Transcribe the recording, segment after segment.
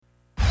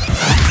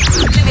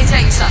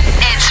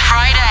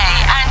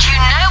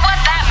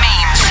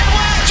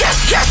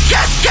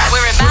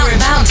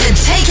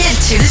take it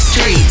to the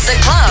streets, the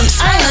clubs,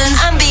 the islands,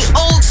 and the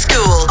old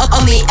school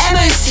on the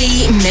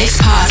MOC Mix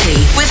Party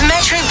with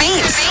Metro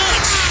Beatz.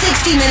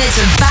 60 minutes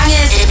of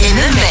bangers in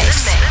the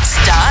mix.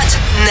 Start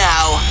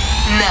now.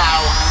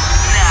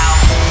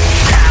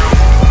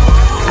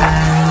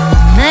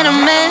 I met a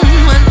man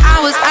when I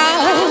was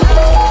out,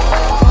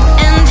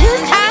 and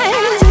his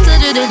eyes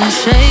glittered in the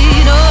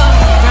shade of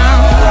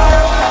brown.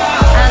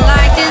 I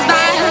liked his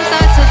vibes,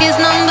 I took his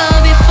number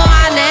before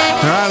I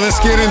left. Alright, let's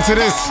get into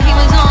this.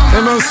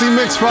 MOC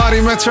Mix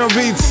Party, Metro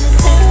Beatz.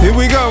 Here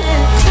we go.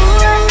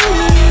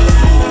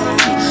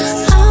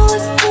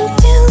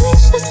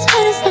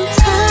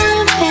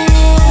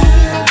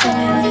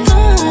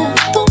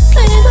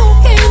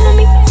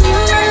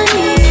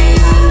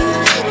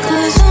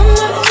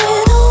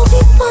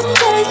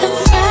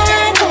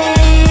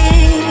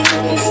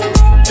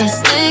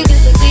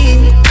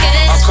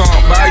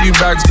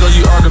 Bags, girl,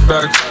 you are the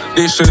bag.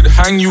 They should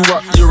hang you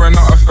up, you're an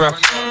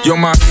artifact. You're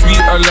my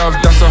sweeter love,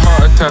 that's a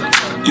heart attack.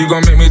 You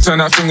gon' make me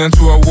turn that thing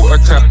into a water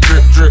tap.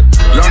 Drip, drip.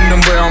 London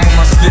boy, I'm on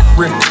my slip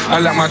ring.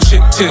 I like my chick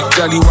tick,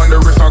 gally wonder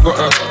if I got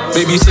her.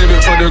 Baby, save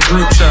it for the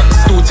group chat.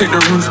 Still take the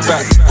roof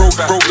back.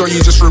 Broke, girl,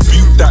 you just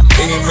rebuke that.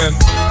 Amen.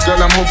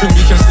 Girl, I'm hoping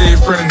we can stay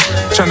friends.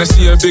 Tryna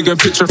see a bigger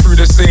picture through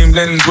the same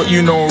lens. But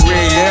you know,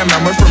 Ray, yeah,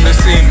 man, we're from the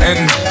same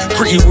end.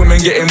 Pretty women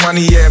getting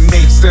money, yeah, it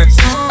makes sense.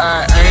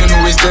 I ain't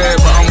always there,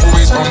 but I'm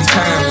always on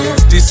time.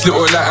 This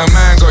little Latin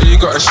man, girl, you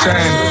gotta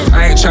shine.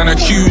 I ain't tryna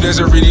queue, there's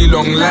a really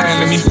long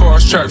line. Let me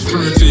fast track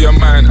through to your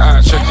mind.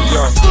 Check it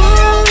out.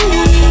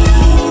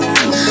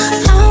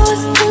 I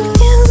was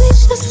thinking we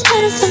should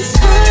spend some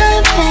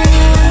time.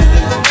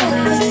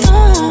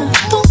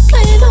 Don't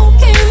play no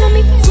game on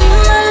me,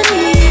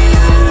 money.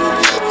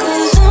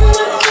 Cause I'm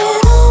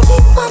working all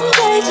week,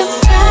 Monday to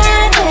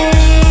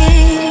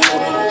Friday.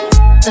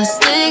 Let's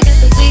take it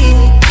the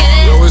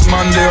weekend. Yo, it's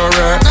Monday,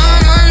 alright? No,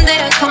 Monday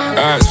I come.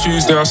 Alright,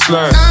 Tuesday I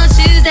slide. No,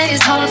 Tuesday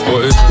is hard.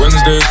 What is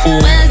Wednesday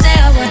cool? Wednesday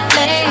I work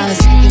late. I was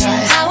thinking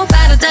how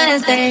about a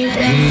Thursday?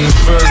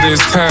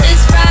 Thursday's tight.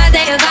 It's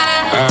Friday a vibe.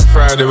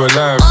 Friday we're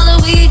live. All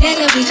the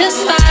weekend it'll be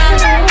just fine.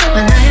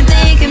 When I ain't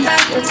thinking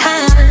about the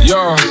time.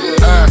 Yo,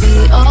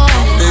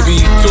 baby,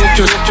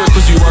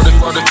 cause you are the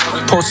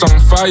post some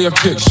fire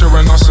picture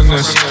and us in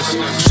this.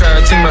 Try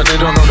to think that they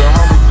don't know the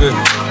half of it.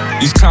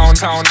 These clown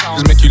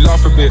just make you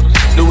laugh a bit.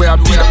 The way I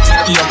beat up,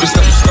 it's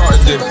like you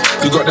started it.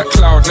 You got that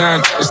cloud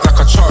nine, it's like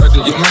I charted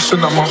it. You're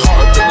mashing up my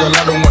heart a bit, girl,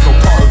 I don't want no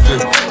part of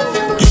it.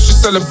 You should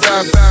sell a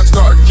bad,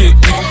 start a kick.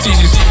 You can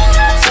tease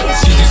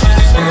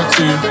thing or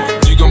two.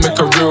 You gon' make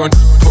a real and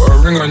put a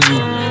ring on you.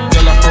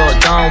 Girl, I throw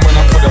it down when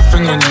I put that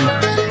thing on you.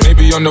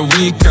 Maybe on the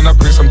weekend I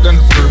bring some dent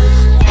through.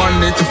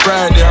 Monday to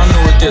Friday, I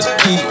know it gets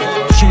peak.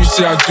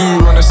 Tuesday I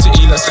do run a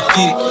city like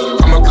Sadiq.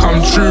 I'ma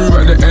come true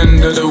at the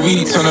end of the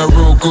week. Turn a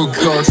real good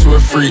girl to a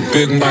freak,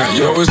 Big Mac.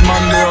 Yo, it's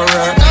Monday,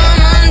 alright? No,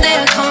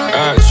 Monday I come.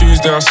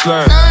 Tuesday I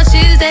slide. No,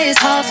 Tuesday is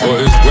hard for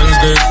me. What is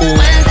Wednesday cool?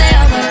 Wednesday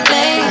I work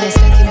late. I was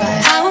thinking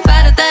about how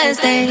about a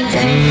Thursday?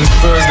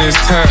 Thursday's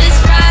tight. It's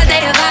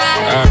Friday a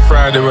vibe.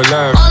 Friday we're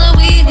live. All the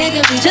week it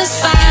could be just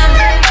fine.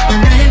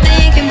 When I ain't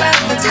thinking about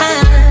the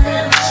time,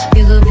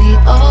 you could be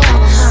all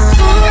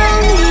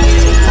lonely.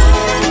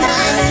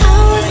 I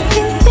was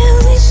thinking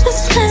we should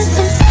spend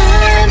some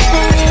time.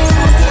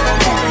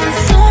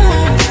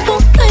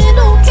 Don't play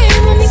no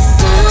game with me,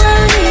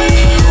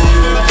 money.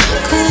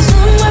 Cause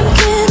I'm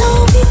working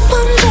all week,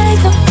 Monday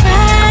to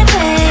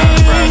Friday.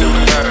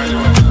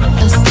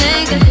 Let's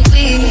take it the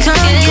weekend.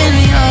 Come give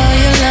me all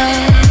your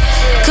love.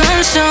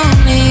 Come show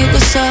me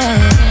what's up.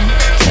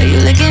 So you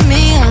look at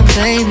me, oh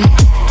baby.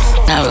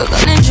 Now we're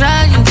gonna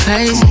drive you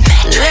crazy.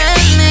 Let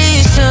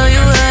me show you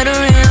what a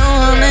real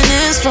woman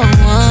is for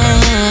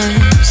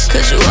once.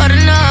 Cause you ought to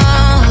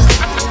know.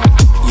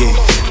 Yeah.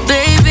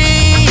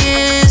 Baby,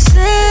 is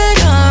it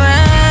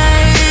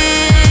alright?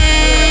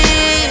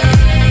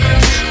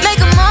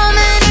 Make a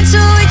moment into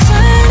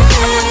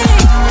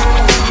eternity.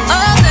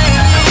 Oh baby.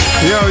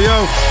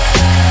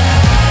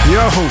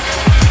 Yo,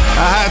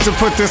 I had to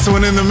put this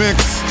one in the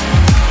mix.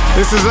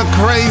 This is a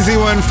crazy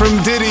one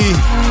from Diddy.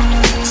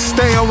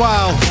 Stay a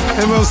while,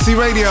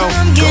 MOCRadio.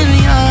 Come give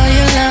me all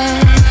your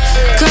love.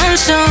 Come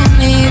show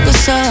me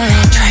what's up.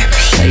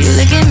 So you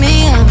look at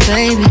me, oh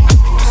baby.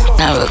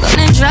 Now we're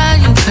gonna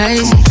drive you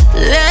crazy.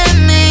 Let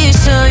me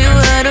show you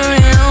what a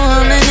real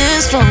woman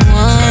is for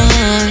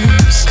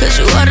once. Cause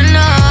you ought to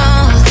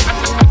know.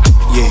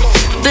 Yeah.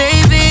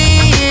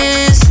 Baby,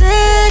 is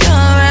it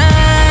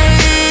alright?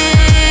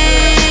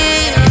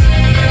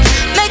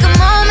 Make a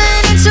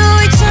moment into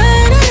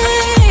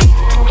eternity.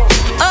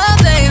 Oh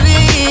baby,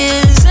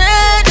 is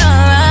it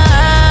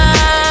alright?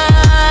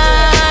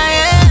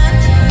 Yeah.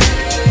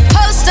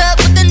 Post up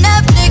with the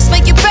Netflix,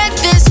 make your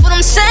breakfast. What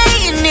I'm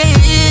saying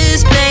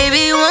is,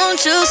 baby,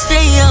 won't you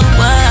stay a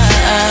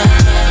while?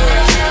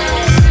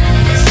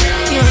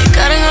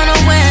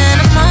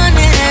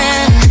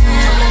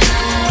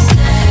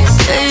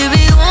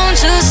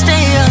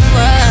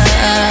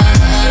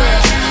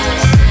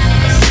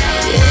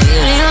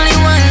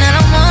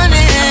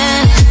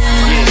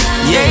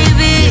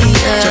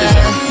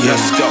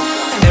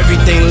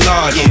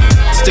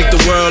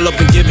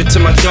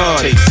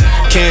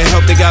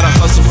 gotta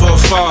hustle for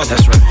a father.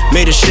 That's right.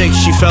 Made her shake,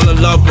 she fell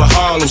in love with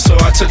Harlem, so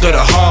I took her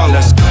to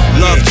Harlem.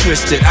 Love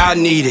twisted, I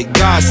need it,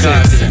 God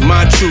sent it.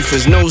 My truth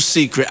is no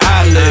secret,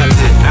 I lived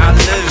it.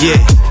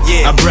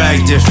 Yeah, I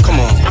bragged if,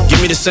 come on.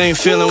 Give me the same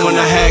feeling when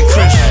I had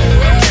Chris.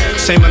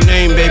 Say my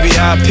name, baby,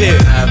 I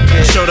appear.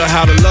 Showed her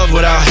how to love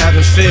without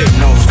having fear.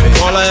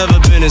 All I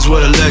ever been is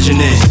what a legend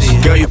is.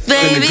 Girl, you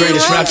been the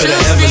greatest rapper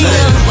that ever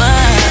lived.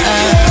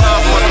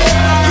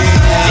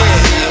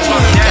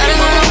 Gotta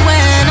wanna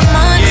win the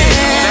money.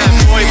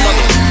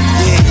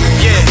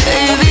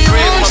 Baby,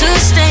 won't you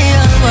stay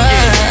a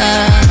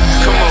while?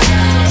 Come on,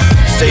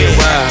 stay a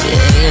while.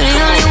 You're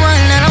the only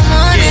one that I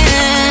wanted.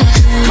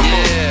 Come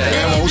on.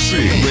 MOC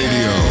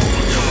Radio.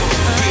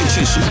 Pay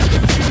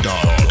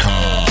attention.com.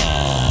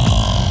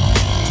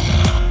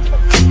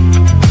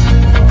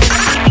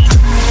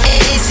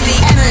 It's the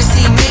MOC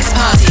Mix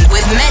Party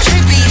with Metro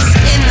Beatz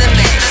in the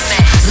mix.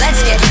 Let's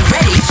get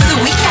ready for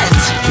the weekend.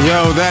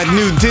 Yo, that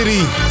new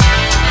Diddy,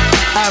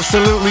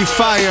 absolutely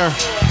fire.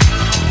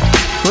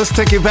 Let's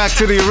take it back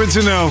to the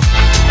original.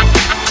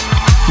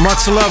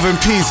 Much love and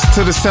peace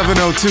to the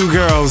 702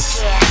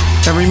 girls.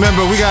 And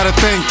remember, we gotta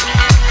thank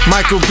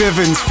Michael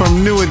Bivens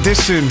from New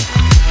Edition,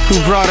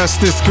 who brought us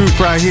this group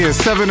right here,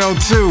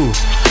 702,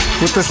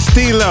 with the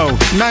Stilo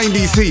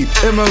 90s heat,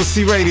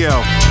 MOC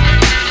Radio.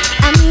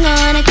 I'm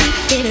gonna keep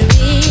it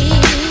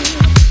real.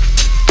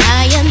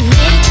 How you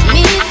make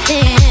me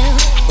feel,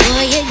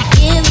 boy, you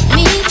give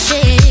me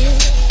chill,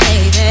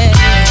 baby.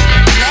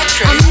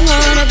 I'm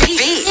gonna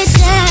beat it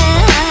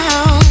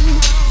down.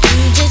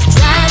 You just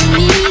drive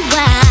me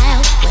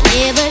wild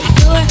whenever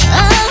you're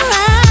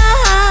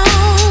around.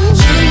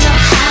 You know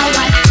how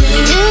I do.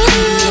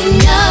 You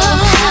know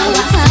how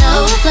I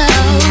flow.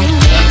 I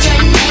get your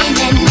name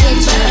and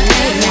number,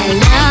 and I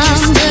like your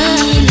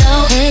stilo.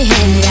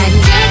 And I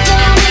take the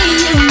way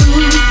you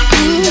move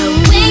and the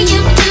way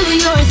you do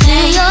your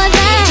thing.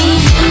 Baby,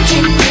 you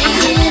can bring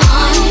it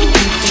on.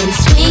 You can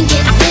swing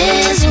it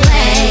this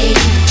way.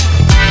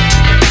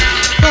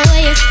 Boy,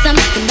 it's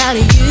something about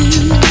you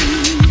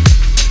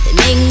that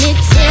make me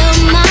tell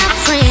my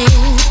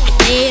friends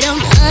they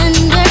don't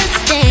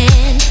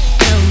understand.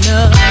 No,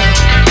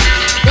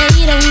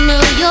 they don't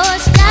know your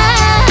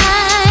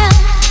style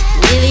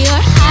with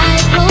your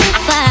high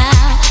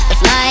profile, the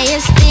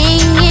flyest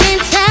thing in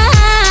town.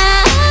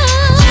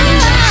 You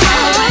know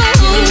how I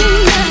do,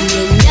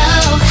 you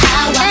know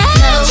how I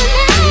flow,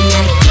 and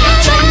I get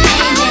your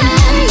name and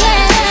number,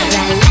 'cause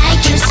I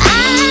like your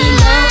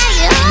stilo,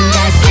 and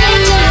I see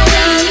the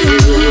way you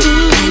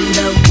move and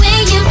the way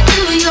you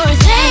do your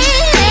thing.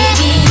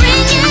 Baby,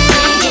 bring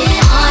it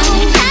on,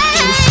 you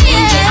can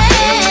swing it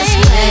this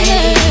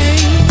way.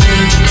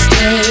 You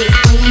stay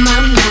on my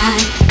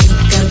mind,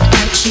 think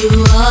about you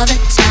all the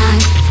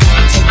time.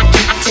 Got to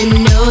get to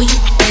know you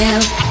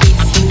well. If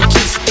you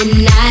kiss, then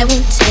I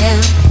won't tell.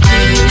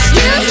 You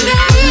stay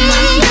on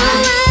my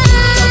mind,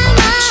 think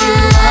about you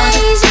all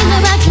the time.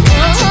 Got to get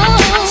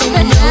to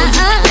know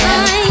you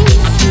well.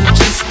 If you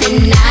kiss, then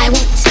I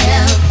won't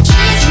tell.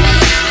 Kiss me,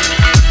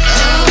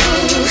 oh,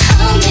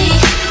 hold me.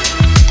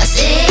 I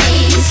say,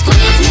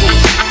 squeeze me,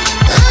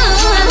 oh,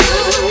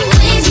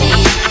 squeeze me,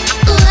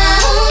 oh,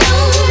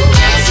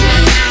 kiss me,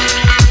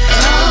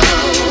 oh,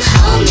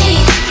 hold me.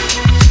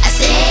 I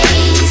say,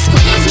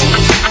 squeeze me,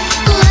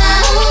 oh,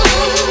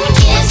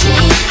 kiss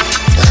me,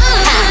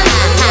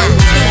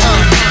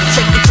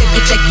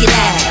 check it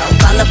out.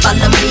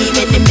 Follow me,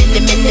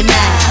 many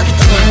miles.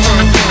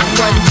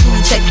 1, 2,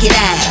 check it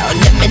out.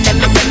 Let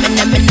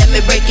me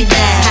break it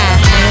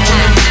down.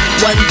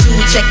 1,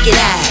 2, check it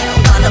out.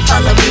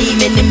 Follow me,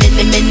 many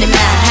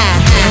miles.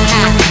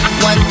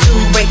 1, 2,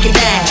 break it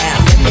down.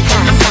 Let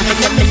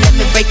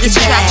me break it down. This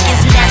track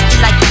is nasty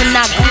like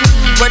Panago.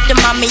 Word to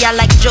mommy, I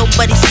like Joe,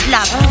 but he's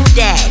sloppy.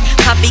 Dad,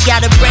 Poppy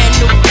got a brand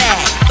new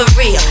bag. For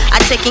real, I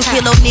take and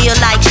kill O'Neal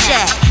like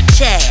Shaq.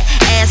 Chad,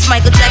 ask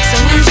Michael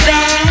Jackson who's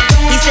bad.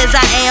 He says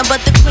I am,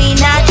 but the queen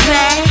I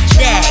drag.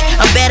 Dag,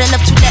 I'm bad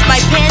enough to let my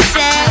pants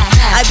sag.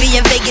 I be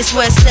in Vegas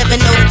where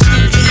 702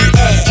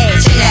 EA.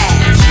 Check it out.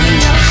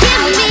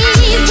 Give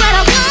me what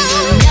I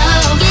want.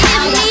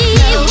 Give me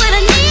what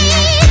I need.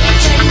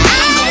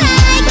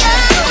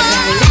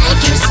 I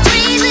like your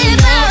street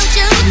without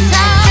your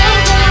time.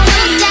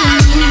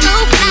 So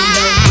fly,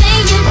 when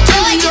you do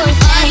your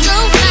thing, so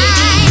fly.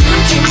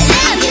 I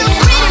love your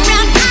pretty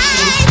brown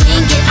eyes.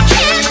 Swing it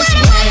this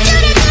way.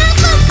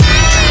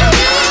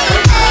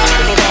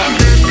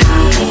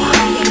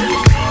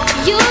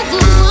 You're the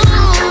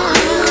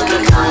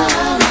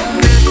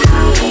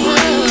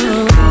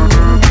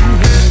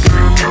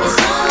it's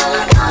all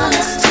I want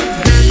us to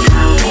be.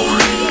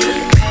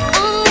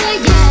 Oh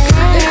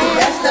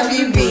yeah.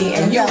 SWB,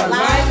 and you're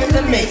live in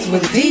the mix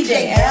with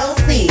DJ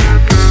LC.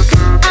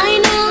 I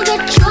know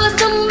that you're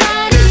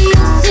somebody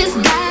else's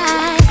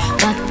guy,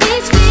 but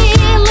these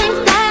feelings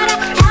that I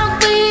have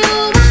for you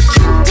I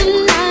can't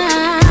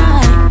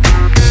deny.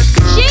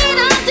 She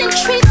doesn't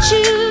treat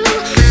you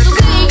the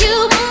way you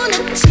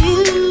wanna to,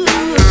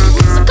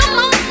 so come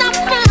on, stop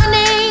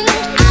running.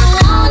 I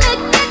wanna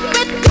get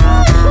with you.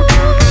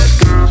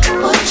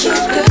 What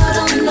your girl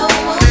don't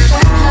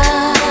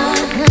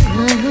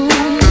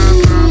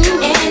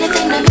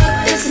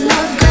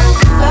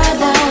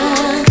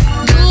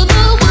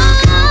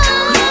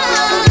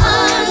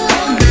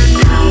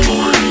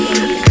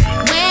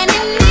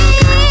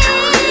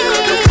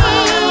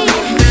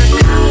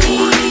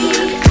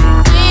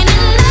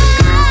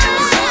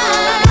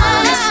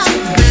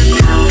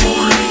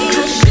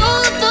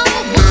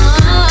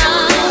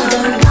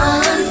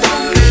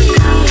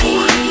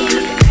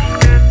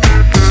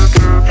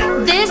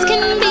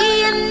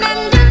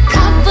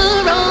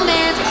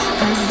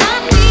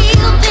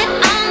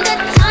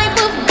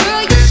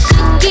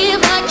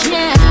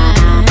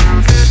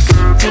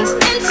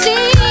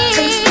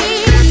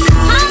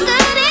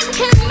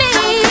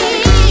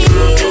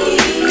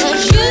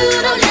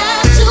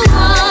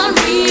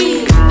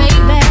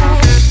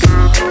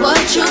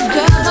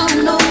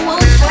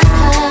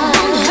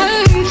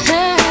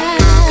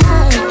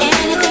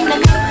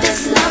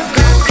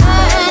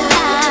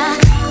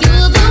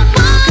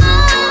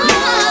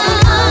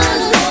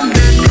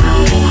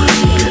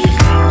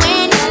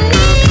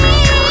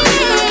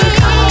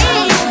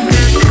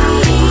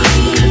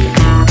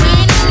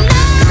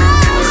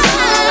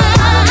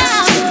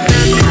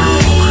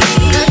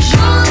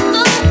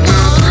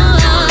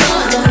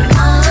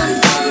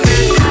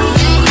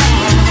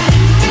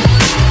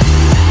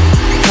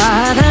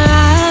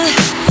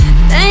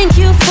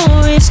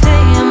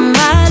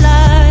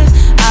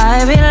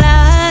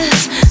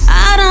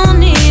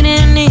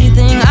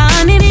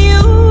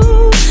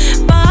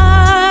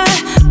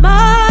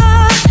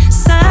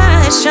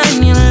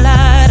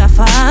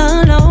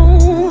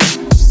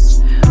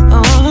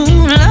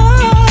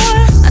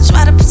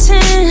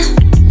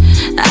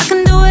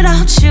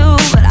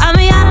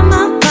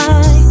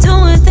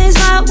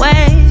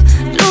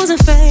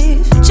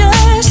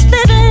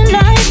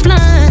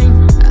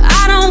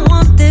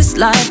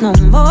life no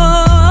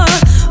more.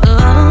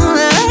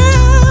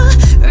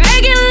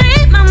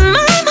 Regulate my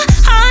mind, my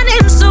heart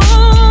and soul.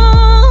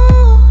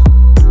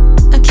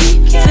 I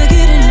keep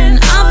forgetting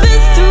I've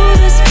been through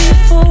this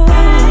before.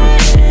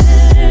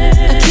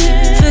 I keep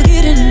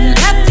forgetting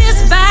that this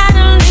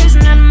battle is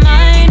not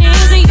mine,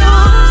 it's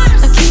yours.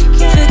 I keep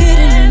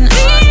forgetting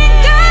we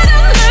gotta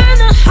learn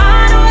the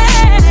hard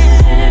way.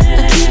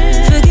 I keep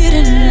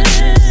forgetting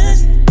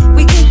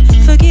we can't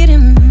forget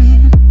him.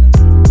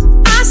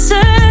 I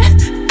surrender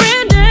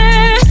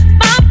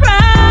my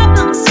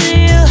problems to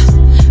you.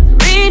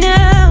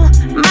 Renew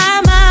my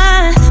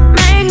mind,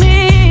 make me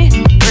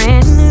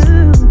brand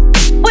new.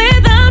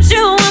 Without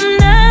you I'm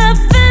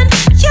nothing.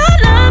 Your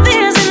love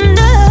is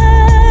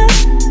enough.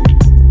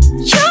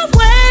 Your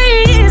way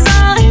is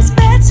always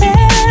better.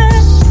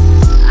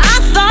 I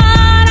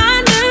thought I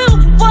knew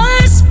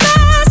what's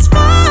best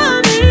for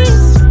me.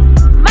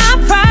 My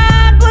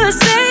pride would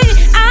say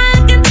I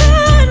can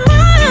turn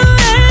my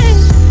way,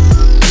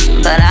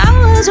 but I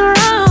was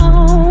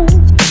wrong.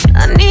 I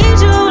need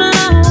you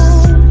alone.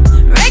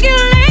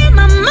 Regulate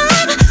my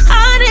mind,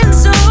 heart and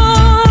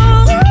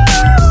soul.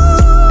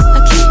 I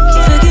keep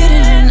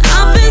forgetting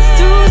I've been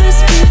through this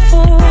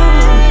before.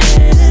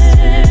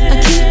 I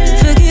keep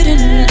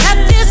forgetting that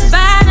this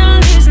battle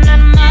is not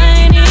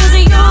mine, it's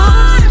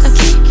yours. I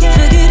keep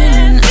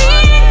forgetting we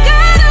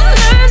gotta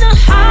learn the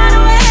hard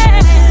way.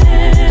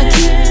 I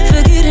keep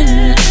forgetting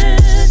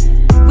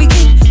we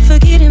can't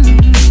forget him.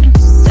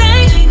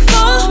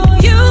 Thankful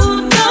you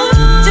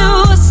don't do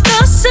us the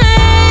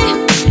same.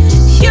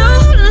 You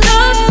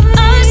love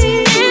us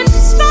in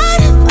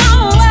spite of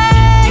our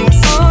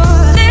ways.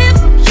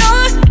 Lift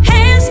your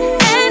hands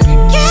and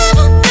give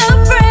them the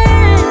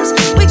praise.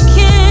 We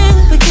can't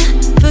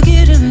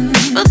forget him.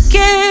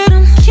 Forget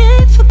him,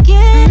 can't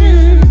forget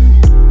him.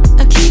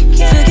 I keep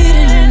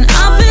forgetting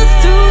I've been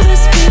through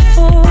this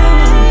before.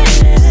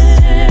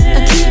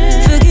 I keep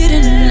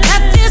forgetting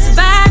that this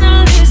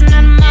battle is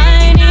not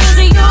mine, it's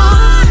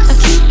yours. I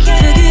keep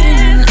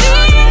forgetting we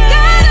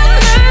gotta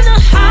learn the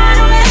hard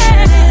way.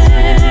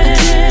 I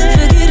keep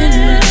forgetting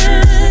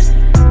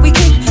we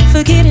can't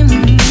forget him.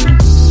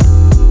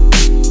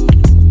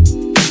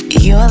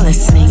 You're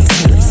listening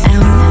to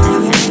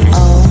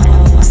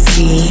MOC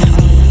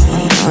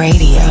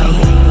Radio.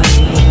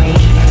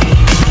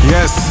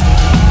 Yes,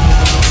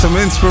 some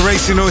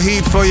inspirational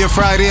heat for your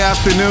Friday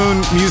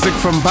afternoon. Music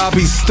from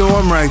Bobby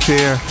Storm right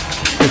there.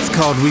 It's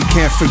called We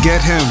Can't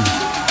Forget Him.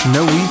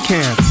 No, we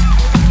can't.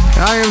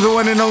 I am the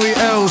one and only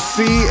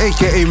LC,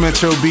 aka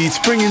Metro Beatz,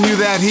 bringing you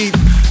that heat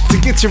to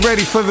get you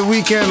ready for the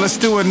weekend. Let's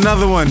do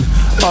another one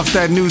off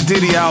that new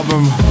Diddy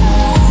album.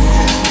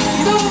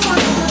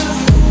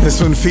 This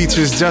one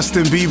features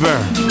Justin Bieber.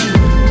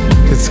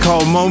 It's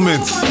called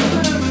Moments.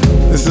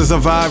 This is a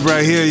vibe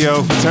right here,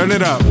 yo. Turn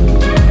it up.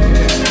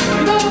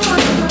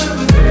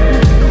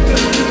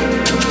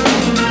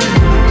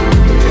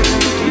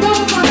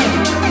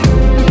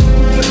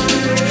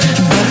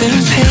 I've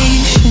been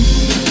patient,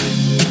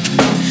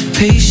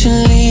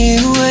 patiently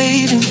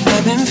waiting.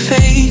 I've been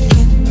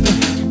faking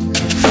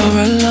for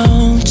a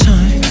long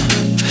time.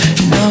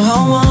 Now I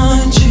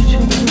want you.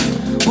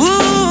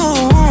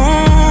 Ooh,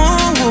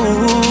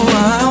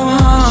 I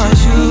want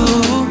you.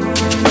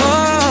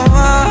 Oh,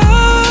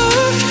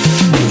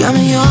 you got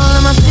me all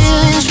in my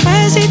feelings. Why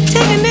is it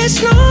taking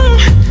this long?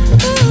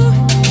 Ooh,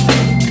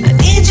 I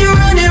need you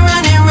running,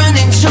 running,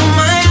 running to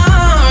my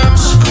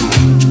arms.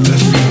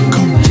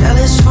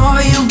 Jealous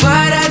for you,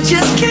 but I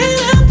just can't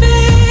help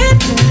it.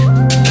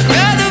 I'd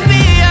rather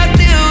be out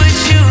there with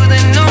you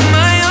than on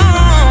my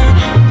own.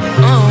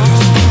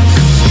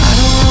 I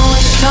don't wanna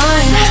waste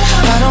time.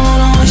 I don't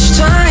wanna waste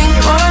time.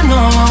 Oh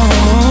no.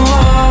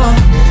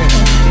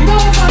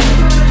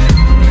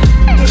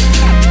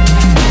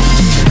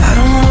 I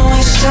don't wanna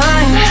waste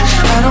time.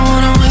 I don't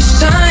wanna waste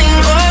time.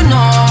 Oh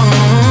no.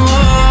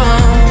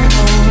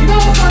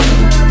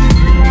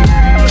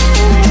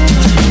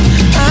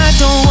 I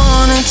don't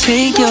wanna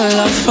take your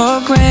love for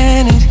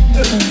granted.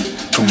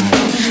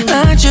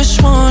 I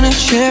just wanna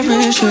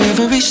cherish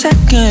every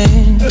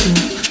second.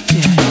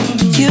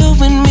 You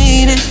and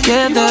me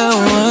together,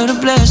 what a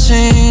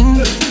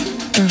blessing.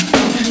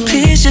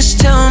 Please just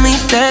tell me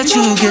that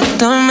you get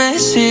the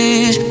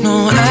message.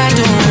 No, I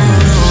don't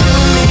wanna.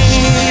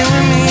 You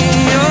and me,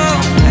 oh,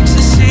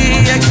 ecstasy,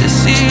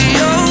 ecstasy,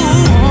 oh.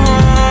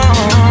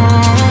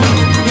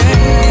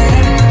 Yeah.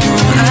 No,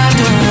 I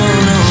don't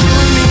wanna.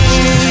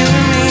 You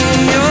and me,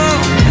 oh,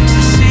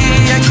 ecstasy,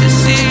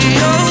 ecstasy,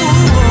 oh.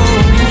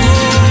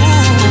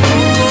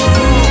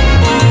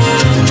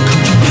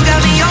 You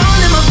got me all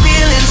in my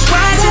feelings.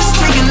 Why is this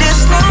taking this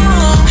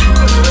long?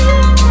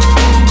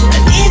 I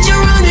need you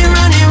running,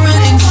 running,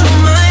 running to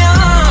my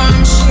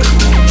arms.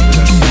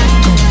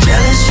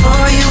 Jealous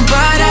for you,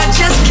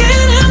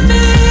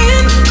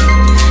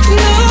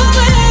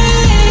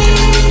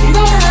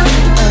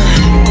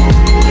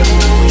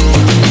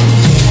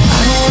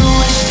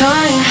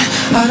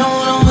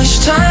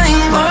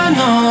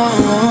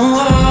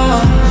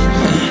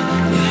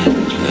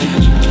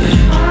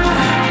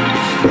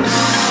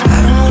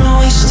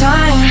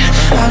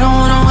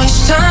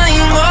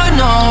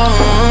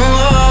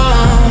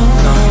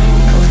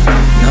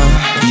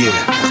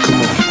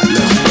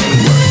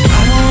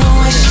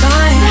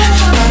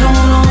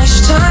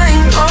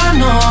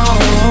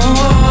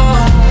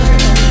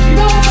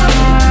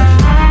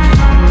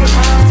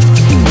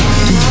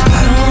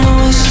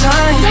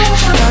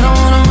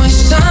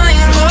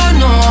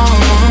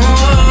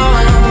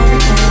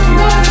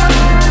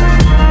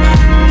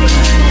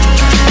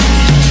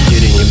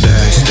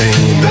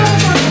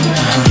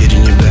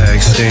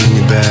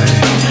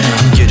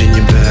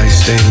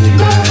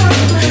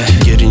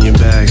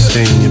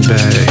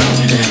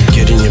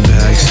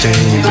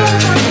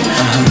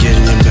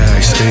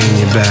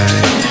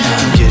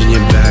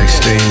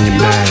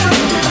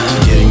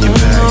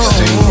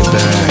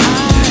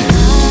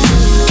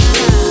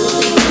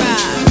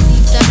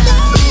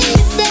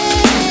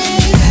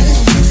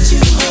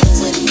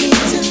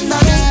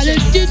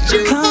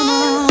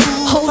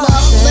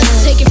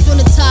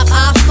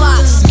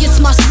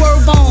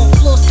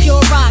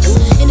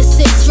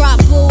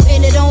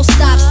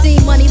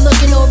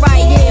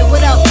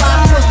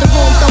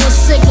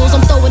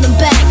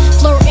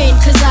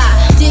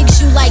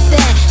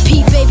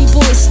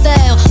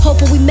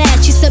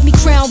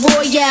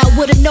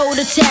 with a note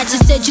attached.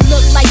 It said you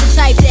look like the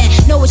type that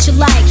know what you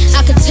like.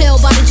 I could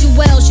tell by the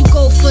jewels you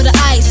go for the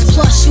ice.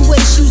 Plus you wear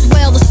shoes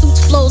well, the suit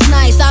flows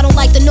nice. I don't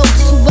like the notes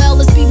too well,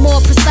 let's be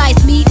more precise.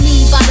 Meet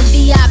me by the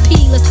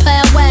VIP, let's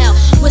powwow.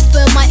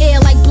 Whisper in my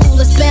ear like blue,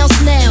 let's bounce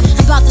now.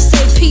 I'm about to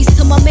say peace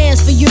to my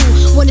mans for you.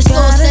 When it's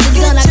all said and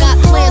done, I got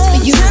plans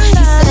for you.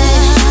 He said,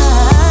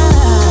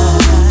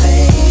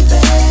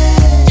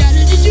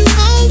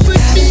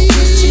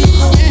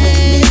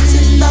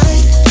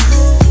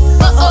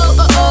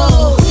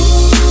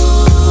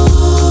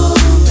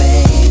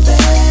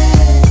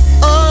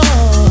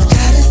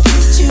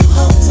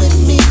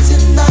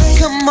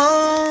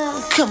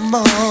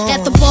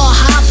 at the bar,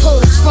 high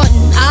post,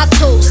 frontin', I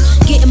toast.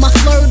 Getting my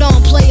flirt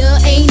on, player,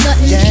 ain't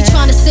nothing. He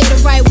tryna say the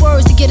right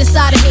words to get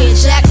inside of here.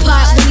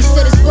 Jackpot when he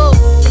said his boat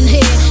in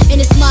here. And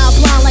his smile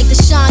blind like the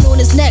shine on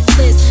his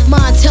necklace.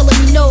 Mind telling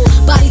me no,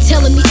 body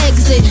telling me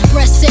exit.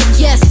 Breast said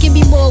yes, give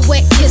me more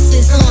wet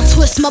kisses.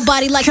 Twist my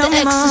body like the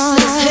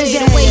exorcist. Hey,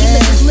 the way he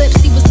licked his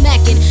lips, he was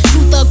macking.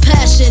 True thug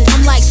passion,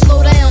 I'm like,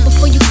 slow down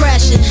before you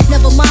crashing.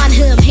 Never mind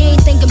him, he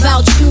ain't thinking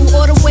about you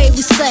or the way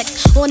we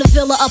sex. On a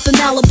villa up in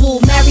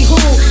Malibu, marry who?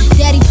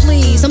 Daddy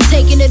please, I'm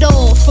taking it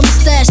all, from the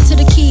stash to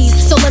the keys.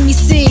 So let me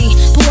see,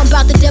 but I'm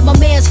about to dead my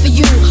mans for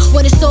you.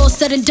 When it's all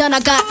said and done,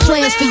 I got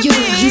plans for you.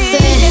 He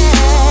said,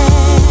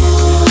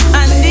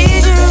 I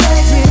need you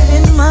right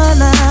here in my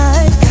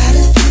life.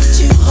 Gotta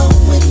get you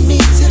home with me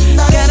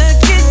tonight. Gotta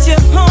get you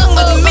home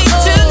with me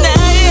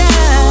tonight.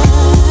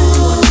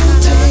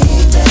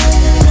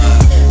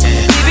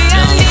 Baby,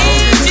 I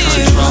need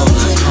you.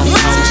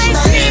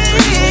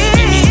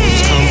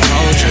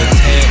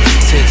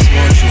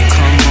 Won't you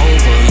come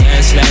over?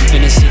 Last lap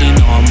in the city,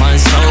 no, I'm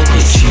unsober.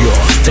 It's your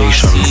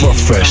station for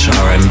fresh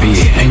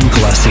R&B and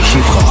classic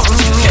hip-hop.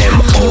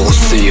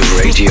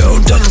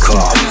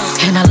 MOCRadio.com.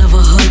 And I love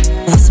a hood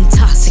with some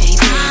toxic.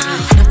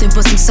 Nothing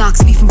but some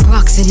socks, beef and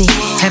rocks in it.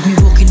 Have me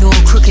walking all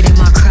crooked in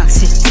my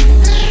Crocs hit.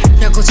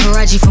 Knuckle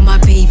Taraji for my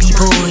baby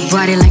boy.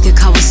 Ride it like a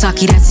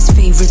Kawasaki, that's his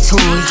favorite toy.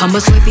 I'ma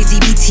swipe his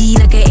EBT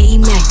like an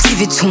Amex.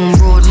 Give it to him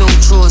raw, no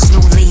drawers, no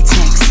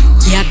latex.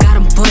 Yeah, I got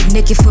him butt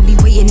naked for me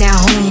waiting at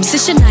home.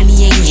 Since your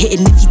 90 ain't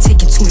hitting if he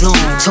taking too long.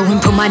 Told him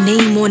put my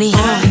name on it,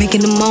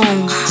 making him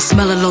moan. The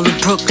smell of Lola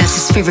Brooke, that's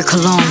his favorite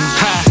cologne.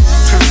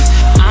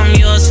 I'm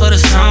yours for the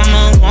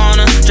summer,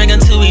 wanna drink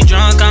until we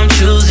drunk, I'm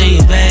choosing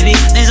you, baby.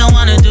 Things I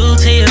wanna do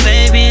to you,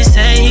 baby.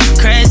 Say you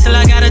crazy till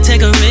I gotta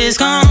take a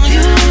risk on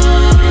you.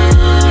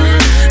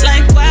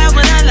 Like why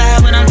would I lie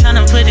when I'm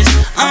tryna put this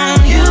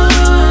on you,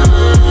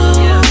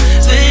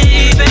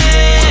 baby?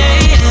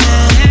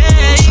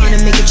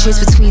 Tryna make a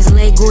choice between his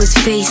leg or his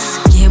face.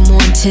 Yeah,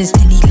 more intense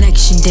than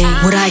election day.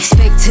 What I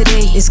expect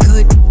today is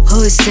good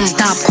hood sex.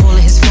 Stop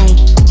calling his phone,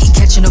 he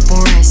catching up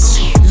on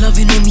rest.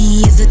 Loving on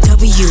me is a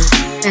W.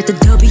 At the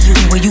W,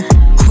 where you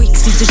quick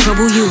seems to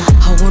trouble you.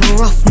 I want a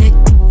rough neck,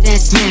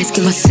 that's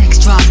masculine. Sex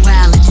drive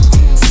wild and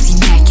it's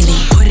immaculate.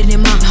 Put it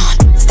in my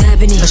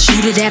stabbing it. A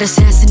shooter that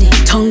assassinate.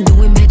 Tongue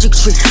doing magic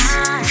tricks.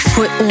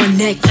 Foot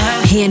on neck,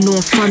 hand on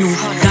funnel.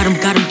 Got him,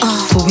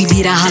 before we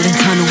leave that Holland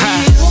tunnel.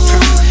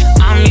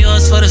 I'm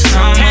yours for the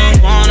summer,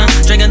 wanna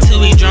drink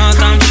until we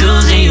drunk, I'm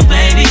choosing you,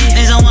 baby.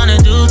 Things I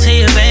wanna do to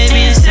you,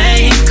 baby.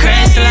 Say you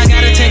crazy till I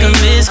gotta take a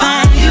risk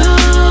on you.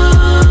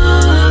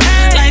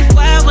 Like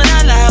why would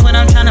I lie when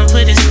I'm tryna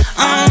put this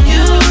on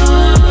you,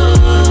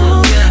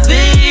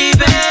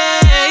 baby?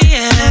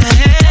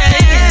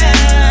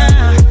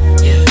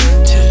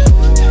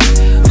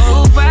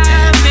 Oh,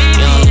 baby,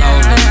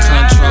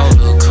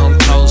 controller, come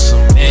closer,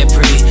 man,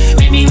 pretty.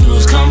 Make me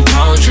lose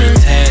composure.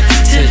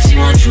 Tipsy,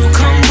 won't you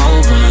come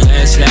over?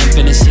 Last lap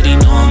in the city,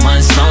 no, I'm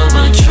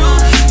unsober. True,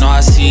 no, I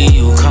see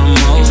you, come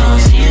over.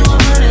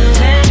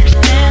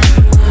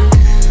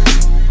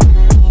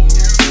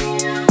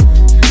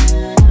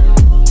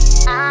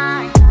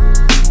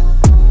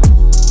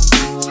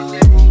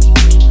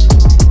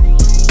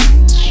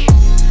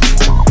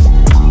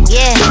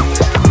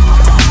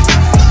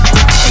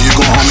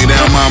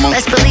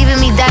 Best believe in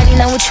me, daddy,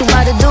 know what you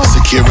about to do.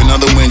 Secure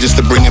another win just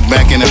to bring it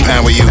back and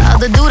empower you. The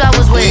other dude I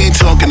was with. We ain't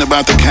talking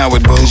about the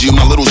coward, bro. Cause you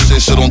my little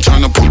sis, so don't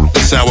turn up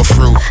the sour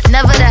fruit.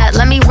 Never that,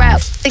 let me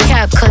rap the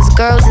cap, cause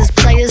girls is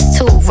players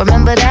too.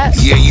 Remember that?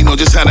 Yeah, you know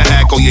just how to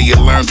act, oh yeah, you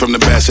learn from the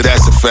best, so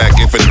that's a fact.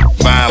 If it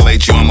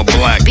violates you, I'm a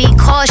black. Be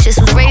cautious,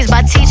 was raised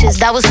by teachers,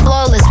 that was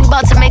flawless. We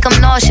about to make them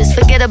nauseous,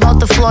 forget about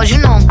the flaws, you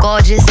know I'm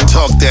gorgeous.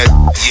 Talk that,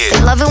 yeah.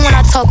 They love it when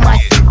I talk my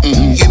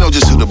You know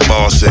just who the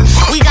boss is.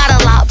 We got a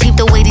lot, peep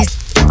the way these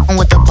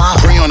with the ball.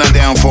 Pre on our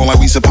downfall like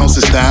we supposed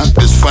to stop.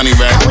 This funny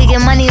rap. How we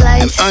get money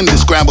like in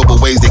undescribable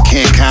ways they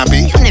can't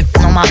copy. You niggas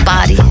know my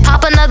body.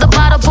 Pop another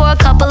bottle, pour a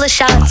couple of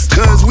shots.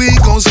 Cause we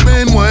gon'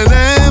 spend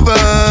whatever.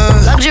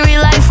 Luxury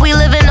life, we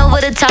living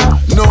over the top.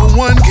 No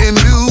one can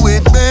do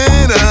it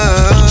better.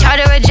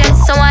 Charter a jet,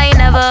 so I ain't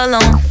never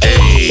alone.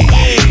 Hey,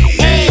 hey,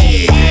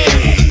 hey,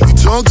 hey. You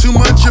talk too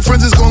much, your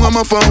friends is calling on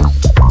my phone.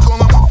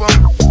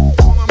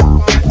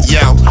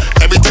 Yo,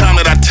 every time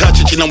that I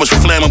touch it, you know it's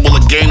flammable.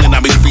 A game that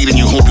I be feeding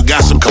you. Hope you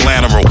got some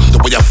collateral.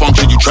 The way I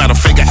function, you try to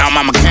figure out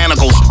my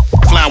mechanicals.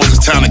 flowers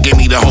is town that gave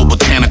me the whole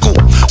botanical.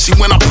 See,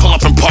 when I pull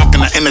up and park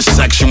in the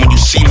intersection, when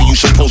you see me, you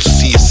supposed to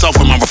see yourself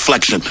in my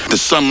reflection. The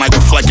sunlight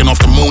reflecting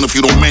off the moon, if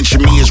you don't mention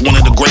me, is one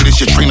of the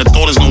greatest. Your train of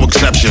thought is no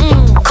exception.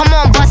 Come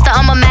on, Busta,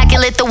 I'm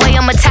immaculate. The way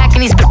I'm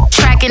attacking these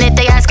tracking it.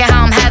 They asking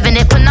how I'm having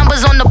it. Put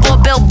numbers on the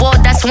board,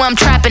 billboard, that's where I'm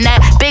trapping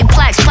at. Big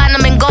plaques,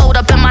 platinum and gold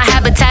up in my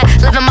habitat.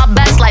 Living my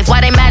best life,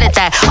 why they mad at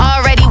that?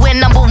 Already win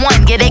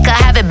 #1, yeah, they could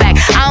have it back.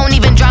 I don't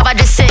even drive, I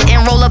just sit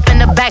and roll up in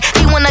the back.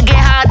 He wanna get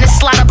high, then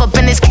slide up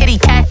in his kitty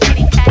cat.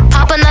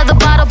 Pop another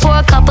bottle, pour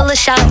a couple of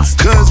shots.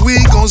 Cause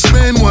we gon'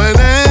 spend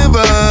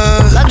whatever.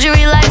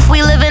 Luxury life,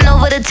 we living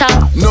over the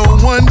top. No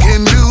one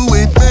can do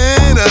it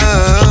better.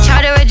 He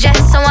try to reject,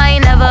 so I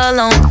ain't never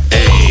alone.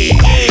 Hey,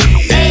 hey,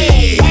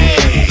 hey,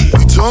 hey.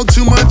 You talk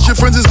too much, your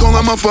friends is calling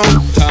on my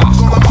phone.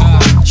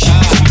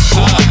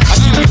 I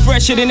keep me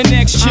fresher than the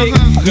next chick.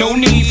 No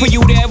need for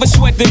you to ever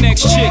sweat the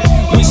next chick.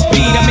 With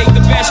speed, I make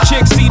the best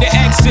chick see the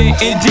exit.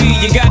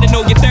 Indeed, you gotta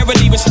know you're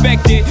thoroughly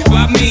respected.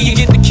 By me, you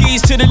get the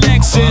keys to the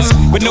Lexus.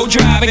 But no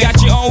driving,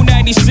 got your own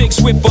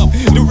 96 whip up.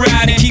 The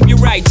ride and keep you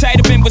right, tight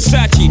up in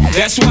Versace.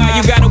 That's why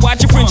you gotta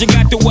watch your friends, you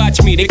got to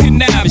watch me. They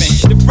conniving.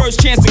 The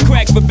first chance to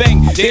crack for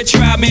bang. They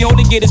try me,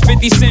 only get is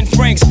 50 cent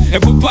francs.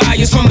 And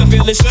papayas from the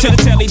village to the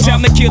telly.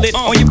 Time to kill it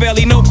on your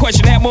belly, no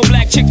question. Have more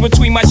black chicks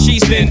between my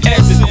sheets than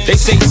S's. They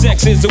say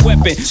sex is a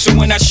weapon, so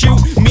when I shoot,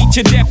 meet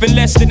your death in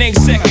less than 8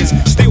 seconds.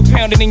 Still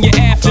pounding in your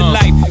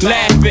afterlife,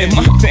 laughing.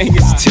 My thing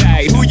is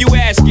tight. Who you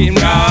asking,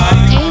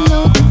 right? Ain't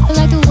no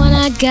like the one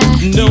I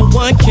got. No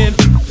one can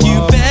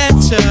you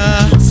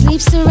better.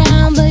 Sleeps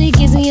around, but he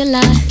gives me a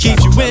lot.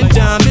 Keeps you in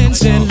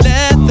diamonds and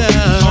leather.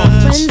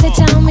 Friends they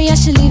tell me I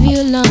should leave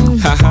you alone.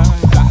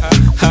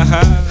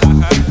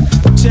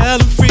 Tell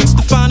the freaks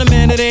to find a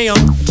man that they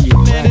own.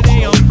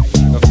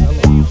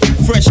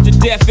 Fresh to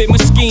death in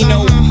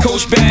Moschino.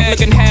 Coach bag,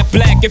 looking half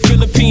black and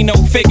Filipino.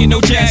 Faking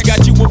no jazz,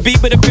 got you a beat,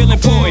 but a feeling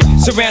point.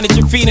 Surrounded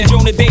your feet and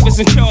Jonah Davis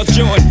and Charles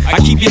Jordan. I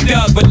keep you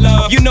dug, but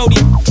love, you know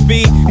these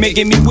be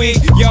making me weak.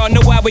 Y'all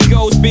know how it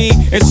goes, B,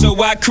 and so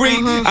I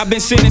creep. I've been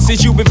sinning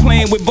since you've been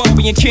playing with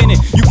Bobby and Kennan.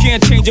 You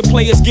can't change a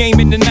player's game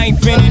in the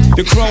 9th inning.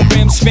 The chrome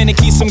rim spinning,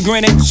 keep some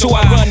grinning. So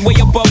I run way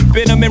above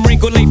in them and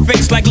wrinkle they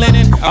face like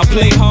Lennon. I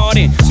play hard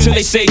till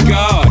they say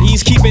God.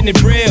 He's keeping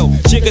it real.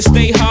 Jigga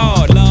stay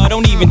hard, Lord,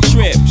 don't even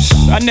trip.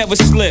 I never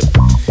slip.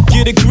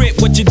 Get a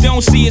grip, what you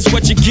don't see is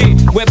what you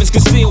get. Weapons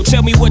concealed,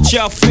 tell me what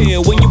y'all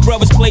feel. When your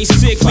brothers play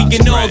sick, we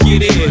can all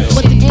get ill.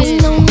 But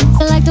ain't no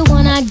like the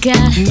one I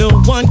got. No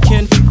one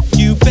can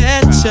you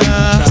better.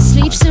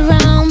 Sleeps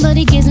around, but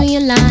he gives me a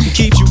lot.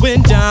 Keeps you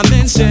in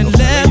diamonds and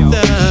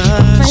leather.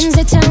 Friends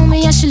they tell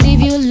me I should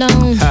leave you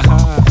alone.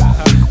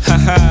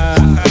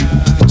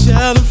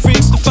 Tell the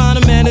freaks to find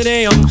a man that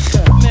they own.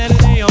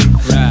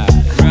 Right.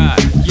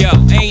 Yo,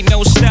 ain't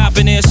no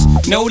stopping this,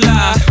 no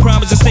lie.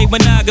 Promise to stay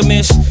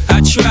monogamous.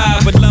 I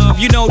try, but love,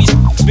 you know these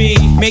be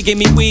making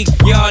me weak.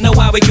 Y'all know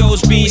how it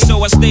goes, B,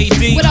 so I stay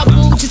deep. Without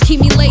boo, just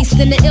keep me laced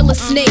in the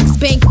illest snakes,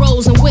 bank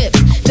rolls and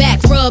whips,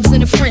 back rubs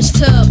in a French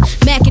tub.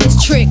 Mackin'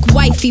 his trick,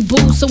 wifey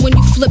boo. So when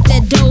you flip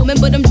that dough,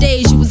 remember them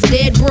days you was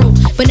dead broke.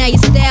 But now you're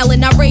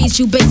styling, I raised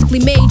you, basically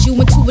made you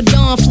into a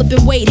dawn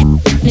flipping weight.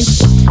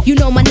 You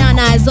know my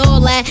nana is all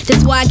that.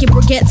 That's why I get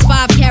briquettes,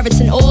 5 carats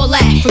and all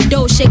that. From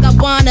Dolce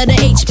Gabbana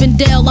to H.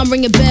 Bendel, I'm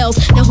ringing bells.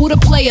 Now who the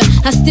player?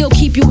 I still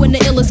keep you in the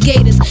illest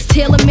gators.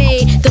 Tailor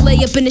made, the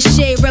layup in the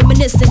shade,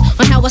 reminiscing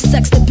on how I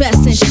sex the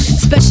best. And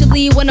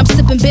especially when I'm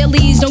sipping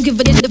Baileys, don't give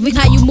a damn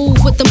how you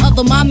move with them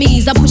other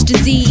mommies. I push the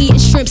Z, eating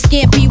shrimp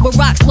scampi with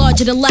rocks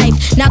larger than life.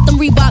 Not them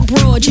Reebok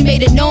broads, you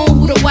made it known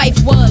who the wife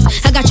was.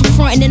 I got you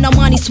frontin' in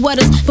Armani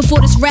sweaters before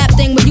this rap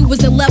thing when you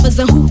was in levers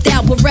and hooped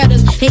out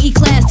Berettas and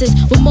E-classes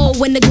with more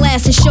when the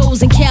glass and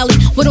shows in Cali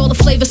with all the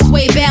flavor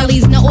sway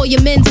valleys. Now all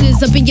your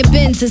menses up in your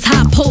Benzes,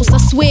 hot posts. I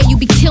swear you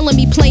be killing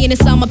me playing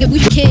inside my we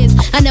kids.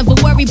 I never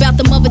worry about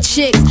them other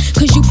chicks,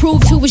 cause you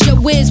proved who was your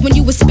whiz when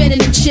you was spinning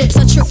them chips.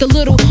 I tricked a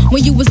little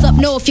when you was up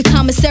north, your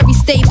commissary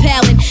stayed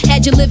palin'.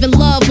 Had you living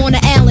love on the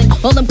island,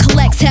 all them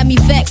collects had me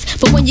vexed.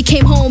 But when you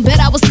came home, bet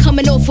I was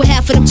coming off with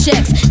half of them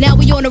checks. Now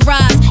we on the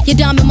rise, your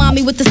diamond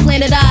mommy with the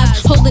slanted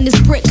eyes, holding this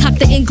brick, cock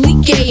the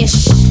Englique gay and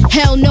shh.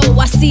 Hell no,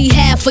 I see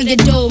half of your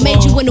dough,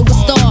 made you into a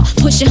star,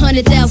 pushing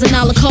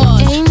 $100,000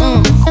 cars. Ain't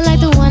no like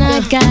the one I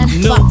got.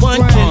 No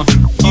one can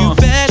you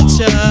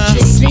better.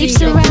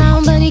 Sleeps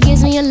around, but he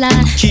gives me a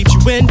lot. Keeps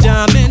you in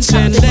diamonds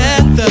and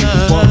leather.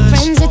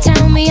 Friends that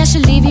tell me I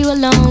should leave you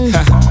alone.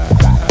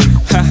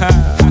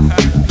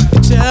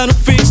 Tell the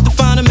freaks to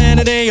find a man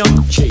that they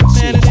own.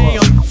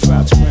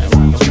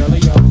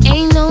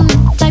 Ain't no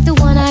like the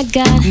one I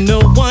got. No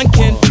one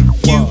can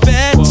you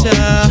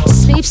better.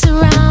 Sleeps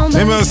around.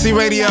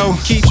 MOCRadio.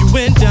 Keep you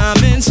in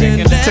diamonds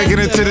and leather. Taking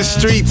it to the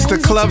streets, the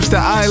clubs, the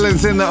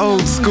islands, and the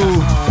old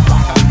school.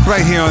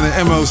 Right here on the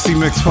MOC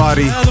Mix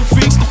Party.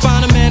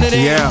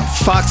 Yeah,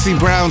 Foxy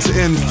Brown's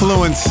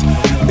influence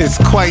is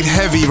quite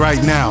heavy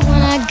right now.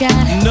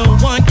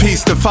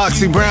 Peace to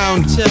Foxy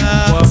Brown.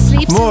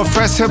 More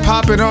fresh hip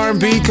hop and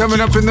R&B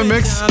coming up in the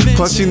mix.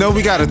 Plus, you know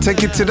we gotta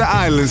take it to the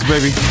islands,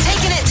 baby.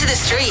 Taking it to the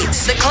streets.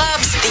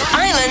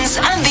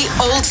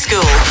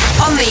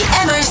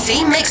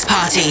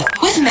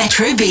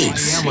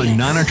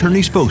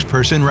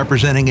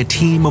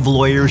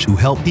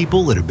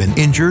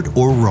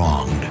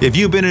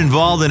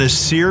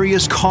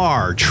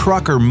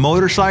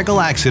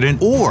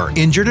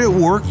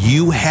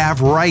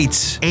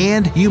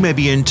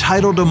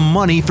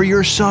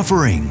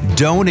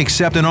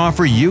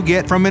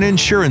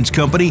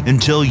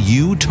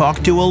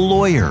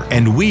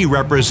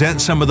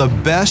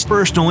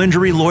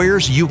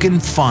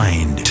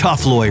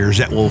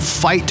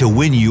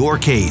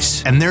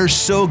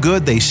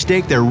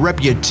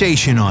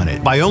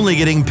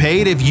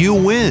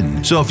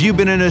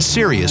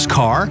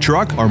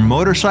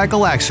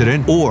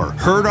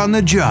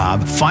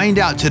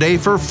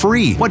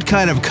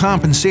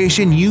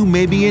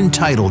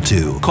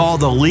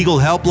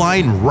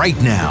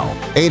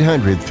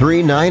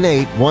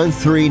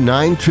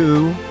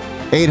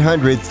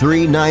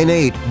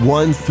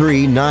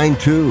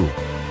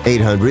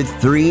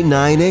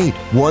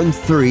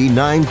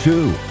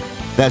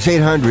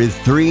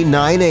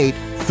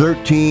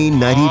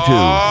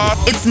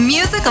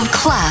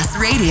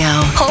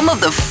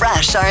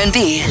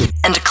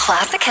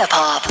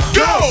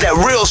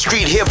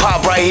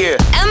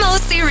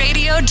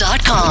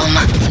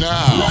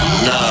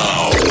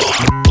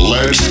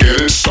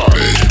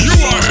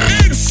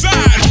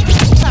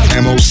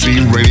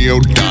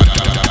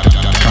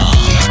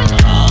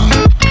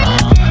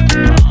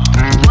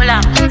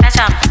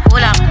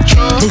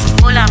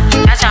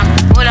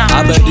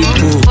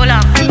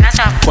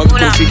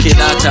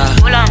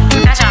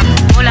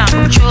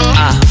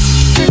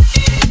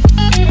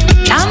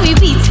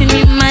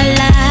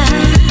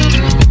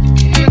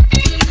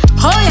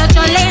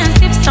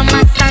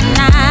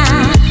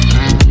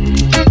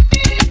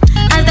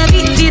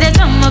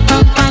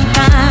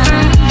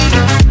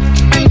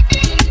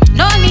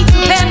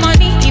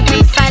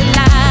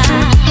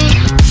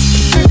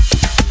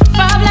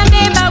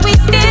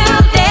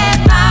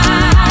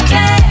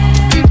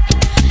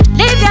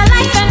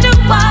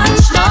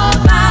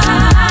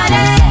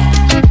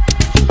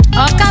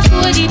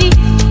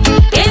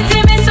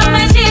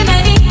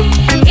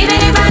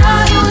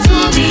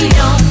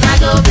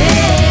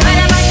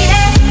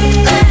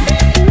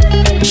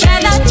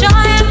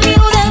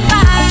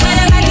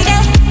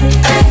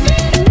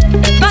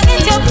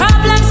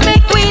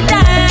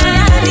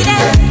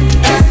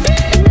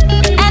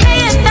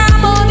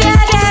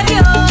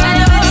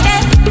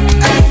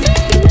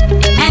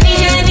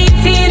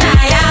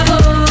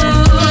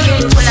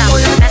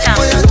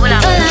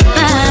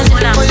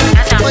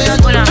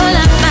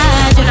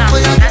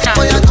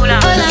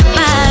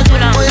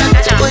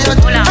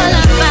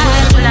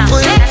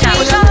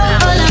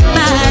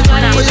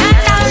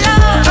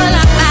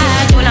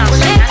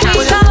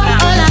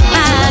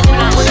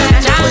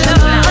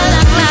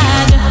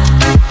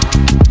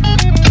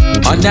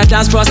 On the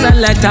dance floor,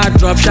 selector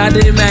drop,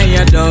 shawty man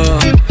your door.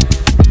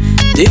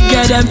 They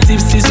get them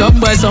tipsy, some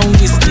boys on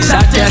whiskey,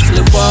 shot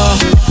Tesla ball.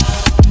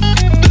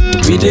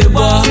 We dey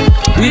ball,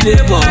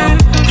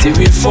 till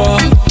we fall.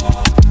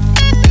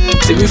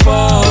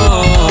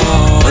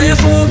 Oh, your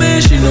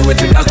formation, no with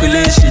the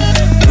calculation.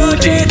 No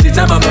change, the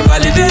time of my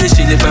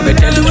validation. If I'm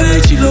tell you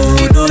what you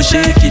know, no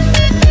shaking.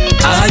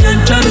 I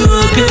ain't trying to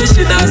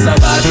occasion, that's a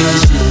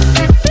vacation.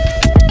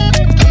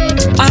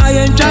 I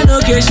ain't trying to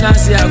occasion, I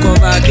see I go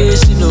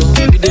vacation. No,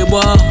 we dey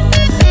ball,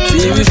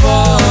 till we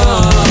fall.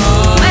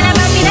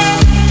 Whenever we there,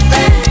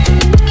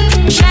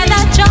 share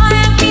that joy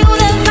and feel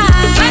the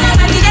vibe.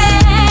 Whenever we there,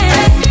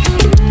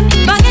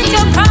 forget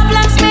your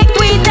problems, make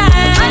we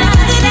dance.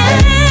 Whenever we there,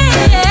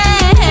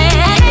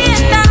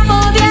 now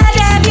move your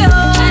debut.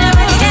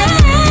 Whenever we there,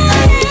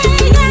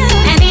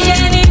 and DJ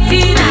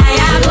anything I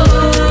go.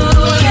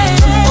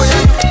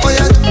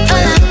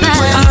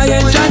 I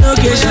ain't trying to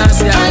occasion, I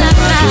see I go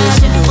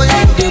vacation. No, we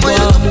dey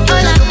ball,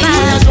 till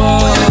we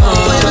fall.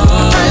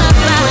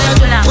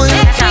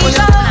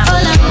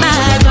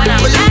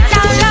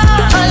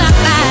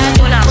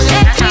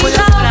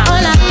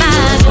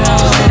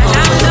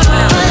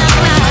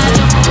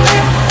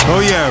 Oh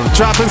yeah,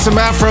 dropping some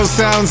Afro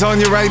sounds on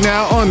you right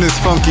now on this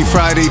Funky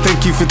Friday.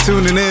 Thank you for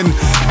tuning in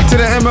to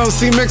the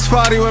MOC Mix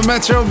Party with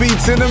Metro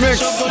Beatz in the mix.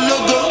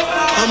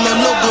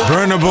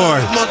 Burna Boy.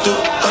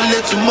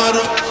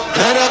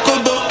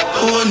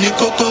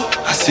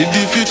 I see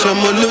the future,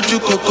 mo loju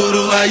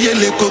kokoro,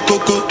 ayele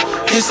kokoko,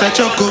 it's a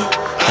choco,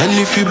 and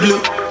if you blow,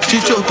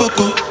 chicho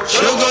poco,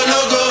 shogo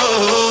logo,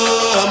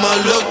 I'm a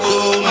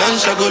loco, man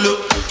shagolo.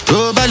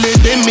 To ballet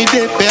me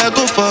de pe I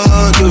go for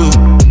you.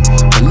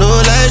 I know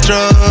like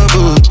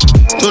trouble,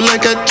 don't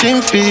like a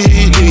team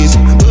feelings.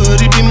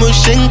 Body be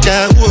motion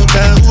ka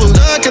woka.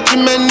 Look at the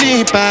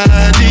many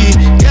party,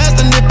 gas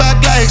in the back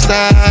like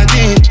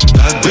sardine.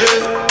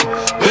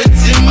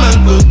 Waiting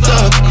man go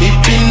talk, it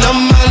be no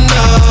man.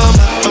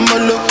 I'm a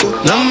loco,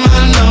 nama,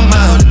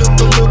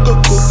 loco,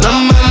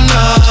 nama,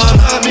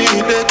 mi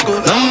beko,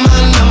 nama.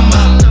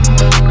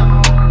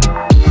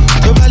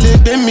 Nobody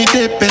pay me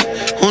tepe,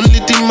 only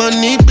the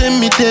money pay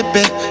me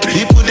tepe.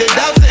 People they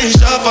doubt say it's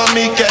short for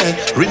me, care.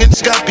 Reading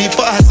sky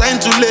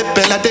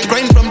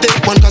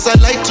cause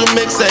I like to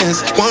make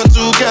sense. 1,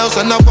 2 girls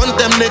and I want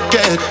them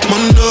naked.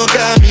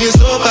 Monogamy is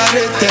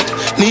overrated.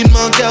 Need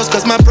more girls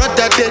cause my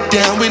brother dead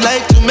down. We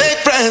like to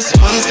make friends.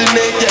 Once in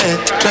a year,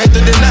 try to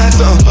deny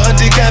some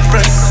body get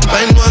friends.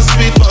 Find one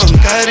sweet one,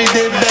 carry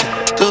the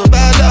back. To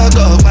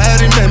balago, I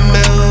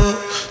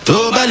remember.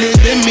 To bali,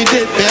 let me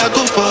date, I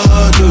go for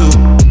you.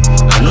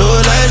 I know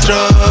like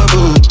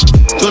trouble.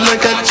 To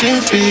like catching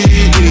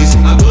feelings.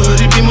 I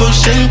body be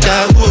motion,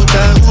 kawu.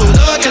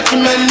 Look at too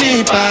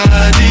many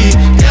party.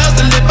 Girls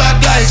to live back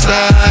like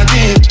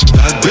sardine.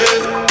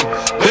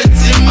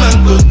 Waiting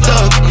man go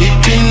talk. It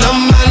be no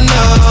man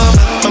now.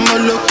 I'm a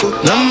loco.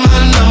 No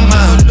man, no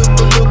man.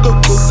 Loco.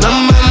 No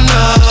man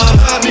now.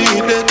 I be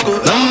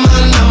loco. No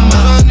man, no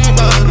man.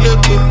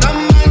 Loco. No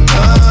man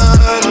now.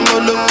 I'm a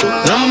loco.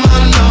 No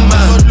man, no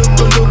man.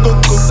 Loco.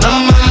 No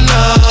man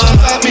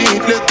now. I be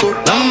loco.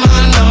 No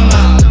man, no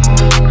man.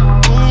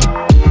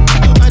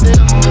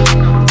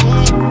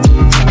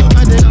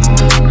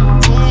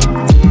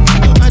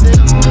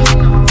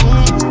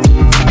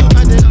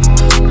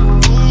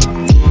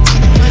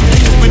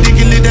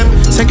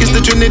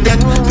 Trinidad,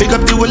 pick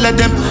up the whole of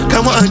them.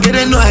 Come on, get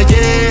it, no, I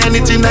get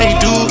anything I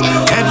do.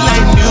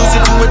 Headline news,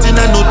 if you waiting,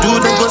 I no do,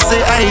 then go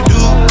say I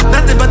do.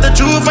 Nothing but the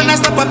truth, and I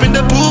step up in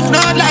the booth.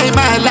 Not like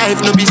my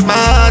life, no be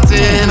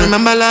smartin'.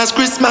 Remember last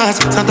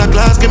Christmas, Santa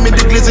Claus gave me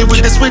the glizzy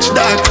with the switch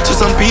dog. So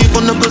some people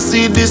no go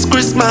see this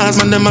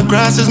Christmas. Man, them are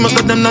grasses, most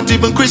of them not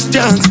even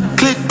Christians.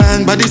 Click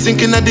bang, body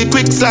sinking at the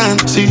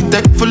quicksand. See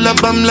deck full of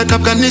bomb like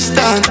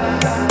Afghanistan.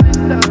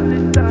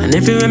 And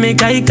if you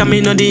make I come,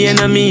 me know the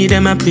enemy,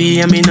 them a pray,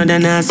 and me know they're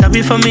not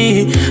sorry for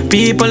me.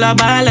 People are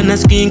ball and a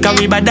screen, cause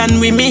we bad than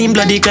we mean.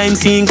 Bloody crime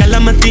scene,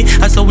 calamity.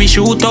 That's how we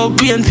shoot out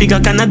brain, figure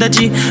Canada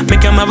G.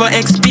 Make them have a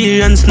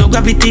experience, no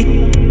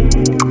gravity.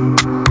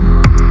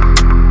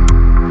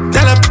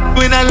 Tell up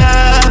when I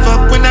laugh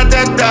up, when I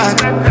dead dog.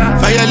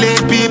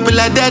 Violate people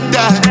are dead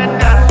dog.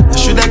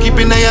 Should I keep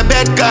in your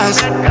bed,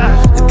 cause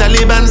the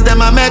Taliban's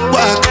them a make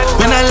work.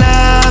 When I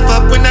laugh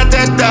up, when I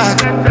dead dog.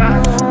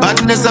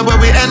 Badness is where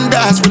we end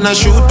us. When I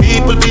shoot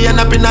people, we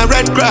end up in a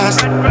red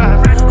grass.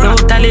 Yo,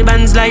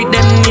 Taliban's like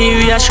them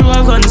area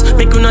sure guns.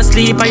 Make you not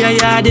sleep at your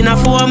yard in a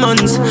 4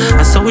 months.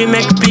 That's how we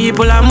make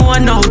people a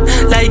mourn out.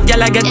 Like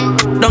y'all get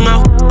down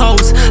a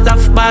house.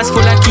 Laugh bars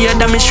full of care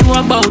that me sure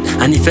about.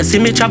 And if you see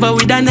me travel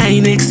with a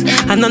 9X,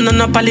 and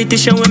no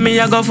politician with me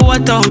I go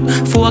vote out.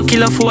 4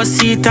 kilo, 4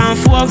 seat and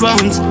 4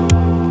 rounds.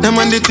 Them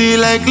on the tea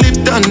like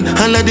Lipton.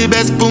 And like the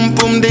best boom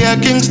boom they are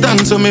Kingston.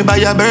 So me buy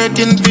a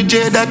Birkin for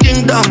Jada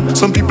Kingdom.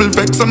 Some people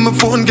vex on my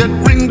phone get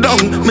ring down.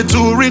 Me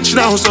too rich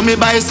now so me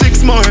buy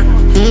 6 more.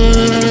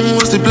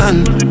 What's the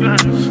plan?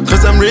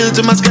 Cause I'm real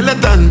to my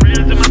skeleton.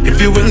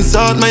 If you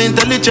insult my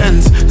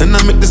intelligence, then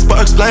I make the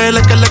sparks fly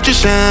like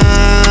electrician.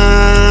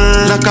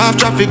 Lock off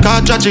traffic,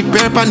 all tragic,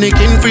 bear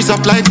panicking. Freeze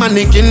up like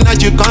mannequin. As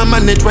you can't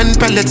manage when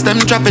pellets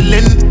them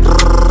traveling.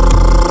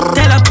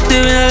 Tell up to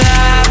life.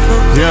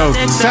 Yo,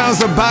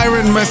 sounds of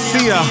Byron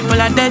Messiah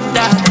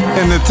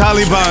and the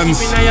Talibans.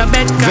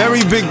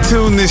 Very big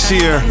tune this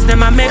year.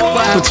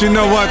 But you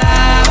know what?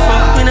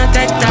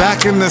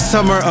 Back in the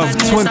summer of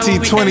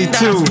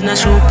 2022,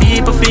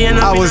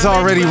 I was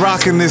already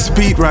rocking this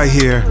beat right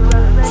here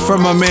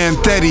from my man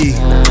Teddy,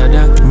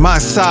 My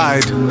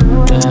Side.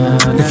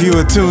 If you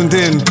were tuned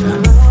in,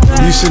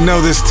 you should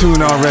know this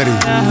tune already.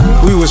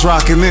 We was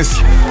rocking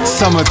this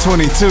summer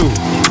 22.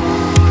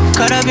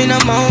 Caught up in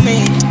a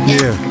moment.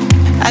 Yeah.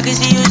 I can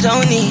see you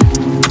zoning.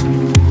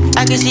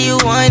 I can see you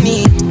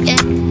wanting.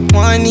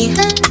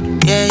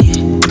 Yeah.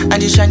 I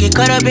just tryna get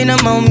caught up in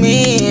a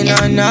moment.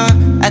 No.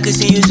 I can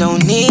see you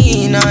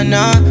zoning. No.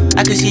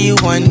 I can see you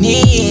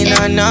wanting.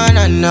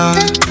 No.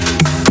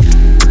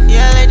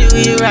 Yeah, I like the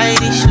way you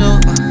ride it slow.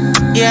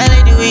 Yeah, I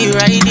like the way you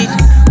ride it.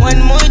 One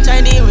more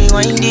time, then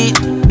rewind it.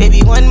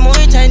 Baby, one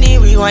more time,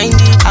 then rewind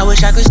it. I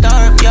wish I could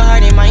star up your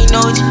heart in my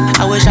notes.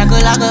 I wish I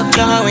could lock up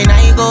your heart when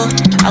I go.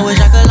 I wish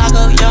I could lock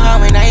up your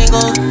heart when I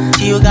go.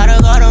 See, you got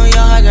a guard on your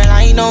heart, girl,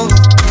 I know.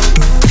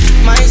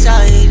 My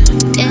side,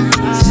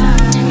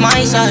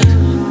 my side.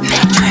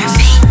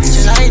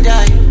 Till I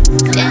die,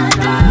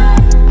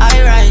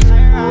 I ride.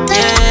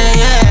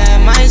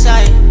 Yeah, my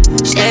side.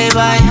 Stay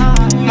by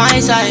my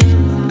side.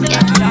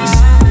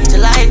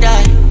 Till I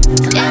die,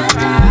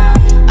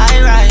 I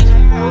ride.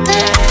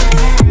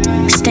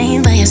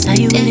 Staying by your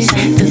side with it.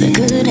 Through the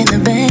good and the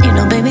bad, you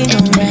know, baby,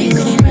 don't ride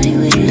with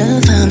it. You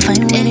love how I'm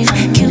fine with it.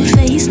 Cute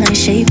face, nice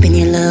shape, and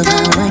you love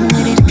how I'm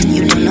wine with it.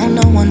 You don't know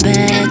no one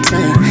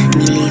better.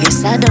 Me leave your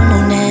side, don't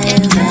know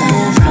never.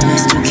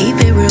 Promise to keep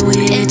it real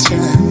with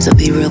ya. So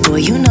be real, boy,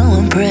 you know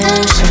I'm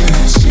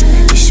precious.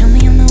 You show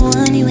me I'm the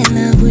one you in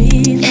love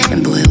with.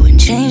 And boy, I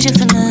wouldn't change it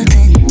for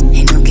nothing.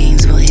 Ain't no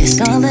games, boy, it's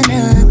all or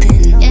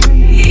nothing.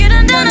 You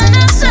done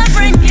enough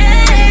suffering,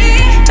 yeah.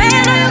 Baby,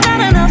 I know you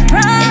got enough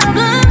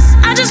problems.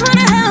 I just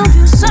wanna help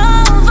you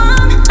solve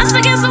them. Us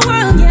against the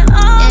world, yeah,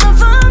 all of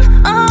them,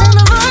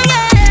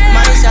 yeah.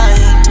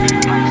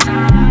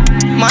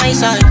 My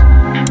side,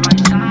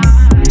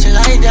 till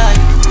I die.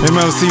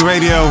 MOC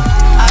Radio,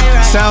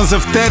 Sounds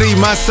of Diddy,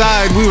 My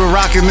Side. We were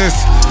rocking this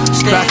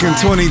back in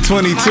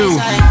 2022,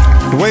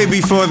 way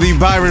before the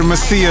Byron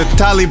Messiah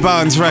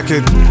Taliban's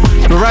record.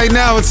 But right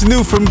now it's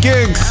new from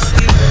Gigs.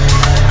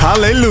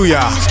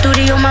 Hallelujah.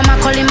 Studio mama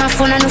calling my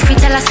phone and no fit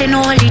tell I say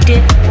no holiday.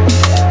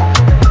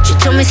 She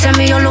told me send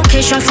me your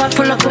location for I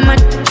pull up on my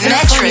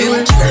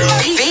Metro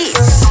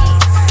Beatz.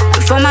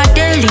 For my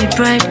daily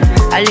bread,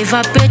 I live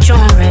a bitch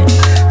on red.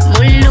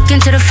 I'm only looking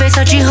to the face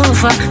of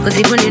Jehovah, cause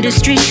even in the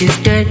streets he's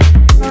dead.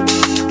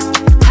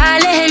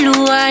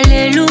 Hallelujah,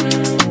 hallelujah,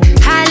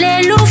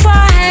 hallelujah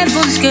for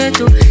heaven's gate.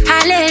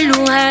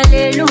 Hallelujah,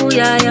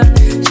 hallelujah, yeah.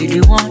 See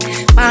the one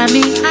by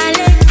me.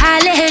 Hallelujah,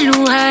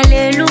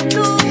 hallelujah,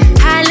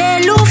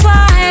 hallelujah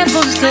for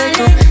heaven's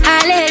gate.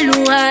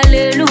 Hallelujah,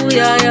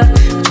 hallelujah, yeah.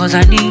 Cause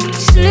I need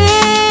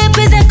sleep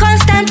is a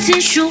constant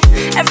issue.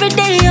 Every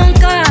day on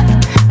God,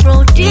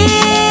 roll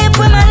deep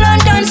with my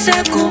London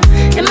circle.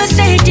 In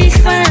Mercedes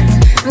fans,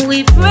 and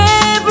we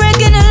pray,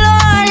 breaking the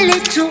law a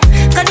little.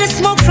 Got the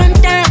smoke from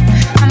that.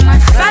 And my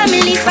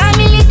family,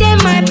 they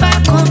my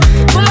back up.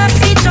 Put my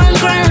feet on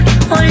ground,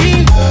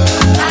 holy.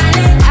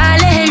 Hallelujah,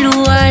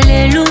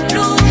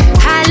 hallelujah,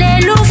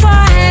 hallelujah for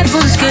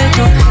heaven's gate.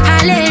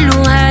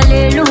 Hallelujah,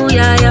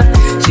 hallelujah, yeah.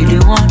 See the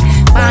one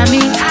by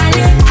me.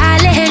 Hallelujah,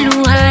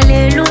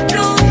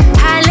 hallelujah,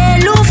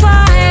 hallelujah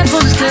for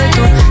heaven's gate.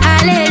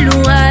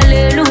 Hallelujah,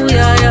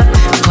 hallelujah, yeah.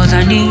 Cause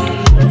I need.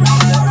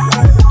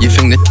 You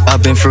think that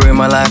I've been through in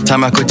my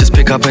lifetime, I could just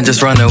pick up and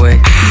just run away.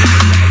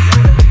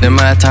 The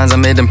amount of times I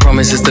made them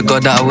promises to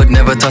God that I would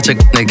never touch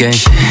again.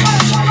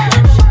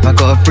 I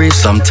gotta breathe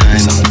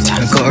sometimes,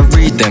 I gotta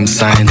read them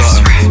signs.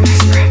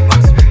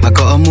 I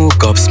gotta move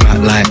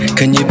gobsmacked like,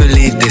 can you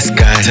believe this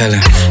guy? Tell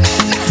him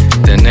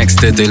they're next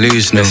to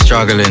delusional,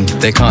 struggling,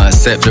 they can't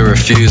accept the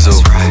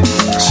refusal.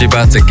 She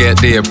about to get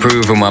the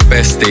approval, my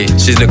bestie,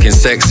 she's looking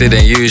sexy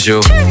than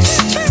usual.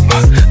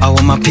 I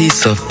want my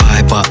piece of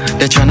pie, but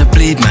they're trying to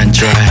bleed man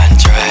dry.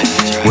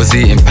 Was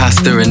eating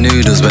pasta and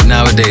noodles, but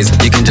nowadays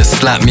you can just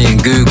slap me in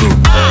Google.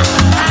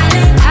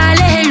 Hallelujah,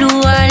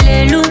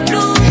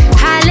 hallelujah,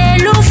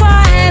 hallelujah for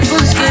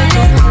heaven's gate.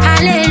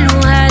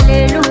 Hallelujah,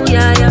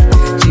 hallelujah, yeah.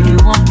 See the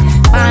one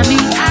by me.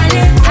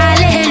 Hallelujah,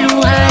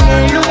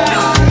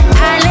 hallelujah,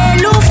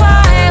 hallelujah for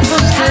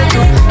heaven's gate.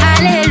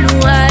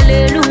 Hallelujah,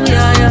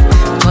 hallelujah, yeah.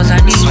 Cause I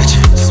need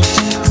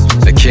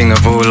the king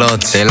of all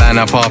odds. They line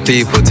up our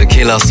people to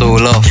kill us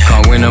all off.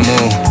 Can't win them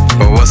all,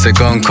 but what's it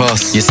gon'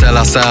 cost? You sell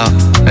us out,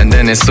 and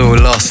then it's all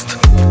lost.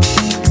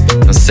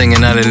 I'm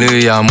singing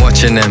hallelujah, I'm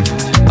watching them.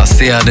 I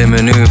see how they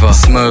maneuver,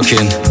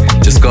 smoking.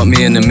 Just got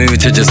me in the mood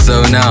to just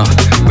zone out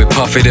with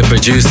Puffy the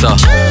producer.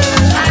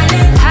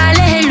 Hallelujah,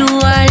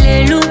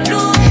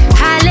 hallelujah,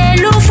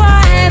 hallelujah for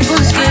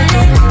heaven's gate.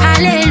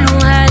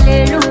 Hallelujah,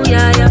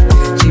 hallelujah, yeah.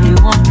 See the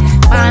one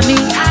by me.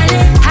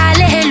 Hallelujah,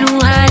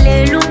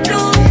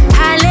 hallelujah,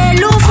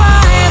 hallelujah for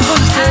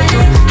heaven's gate.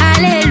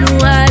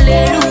 Hallelujah,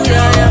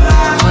 hallelujah, yeah.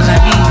 Cause I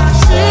need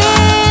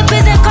sleep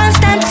is a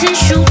constant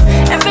issue.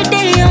 Every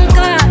day on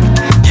God,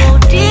 go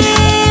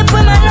deep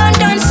with my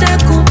London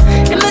circle.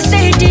 In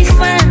Mercedes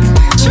fans,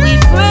 we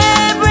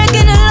pray,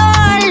 breaking the law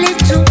a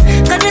little.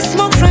 Got the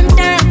smoke from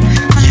that.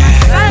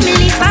 And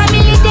my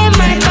family, they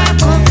my back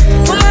up.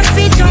 Put my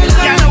feet on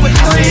ground.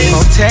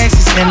 More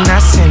texts and I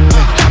send it.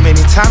 How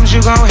many times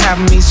you gon' have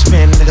me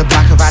spin the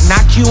block? If I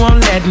knock, you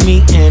won't let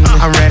me in.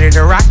 I'm ready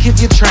to rock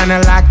if you're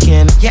tryna lock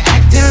in. You're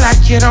acting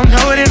like you don't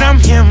know that I'm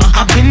him.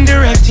 I've been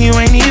direct, you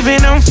ain't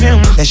even on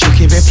film. That you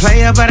keep it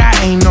player, but I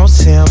ain't no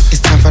simp.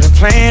 It's time for the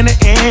plan to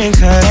end.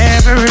 Cause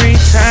every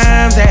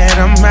time that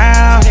I'm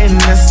out in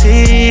the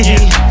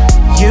city,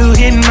 you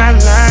hit my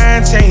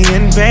line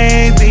saying,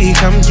 baby,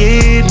 come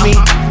get me.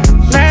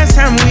 Last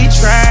time we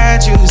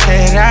tried, you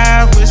said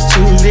I was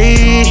too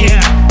lit.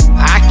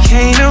 I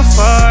can't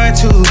afford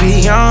to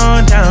be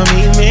on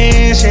dummy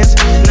missions.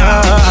 No,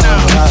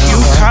 if you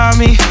call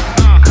me,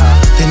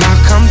 then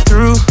I'll come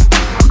through.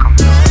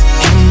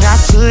 And I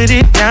put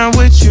it down,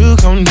 what you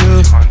gon'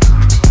 do?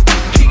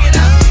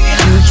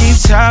 You keep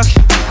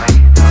talking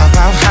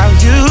about how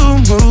you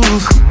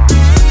move.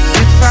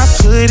 If I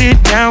put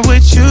it down,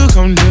 what you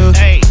gon' do?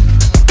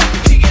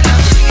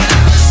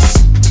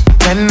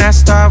 Then I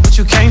start what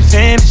you can't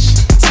finish.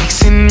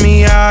 Texting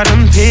me all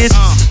them pictures.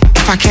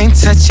 If I can't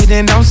touch it,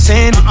 then don't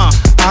send it.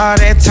 All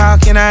that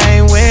talking, I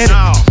ain't with it.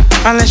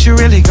 Unless you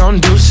really gon'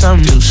 do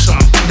something.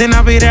 Then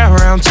I'll be there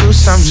around 2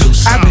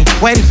 summers. I've been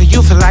waiting for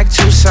you for like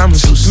 2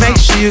 summers. Make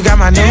sure you got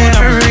my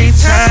number. Every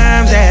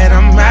time that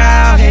I'm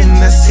out in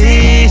the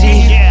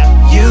city,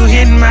 you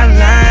hit my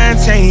line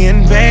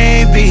saying,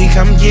 baby,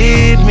 come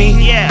get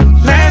me.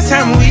 Last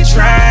time we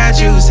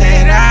tried, you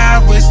said I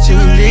was too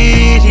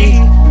litty.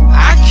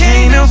 I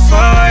can't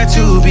afford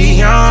to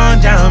be on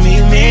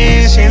dummy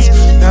missions.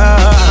 No.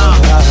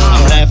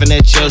 I'm laughing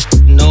at your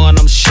knowing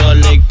I'm short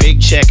leg, big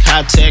check,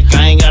 high tech.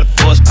 I ain't got a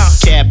force,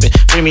 cap it.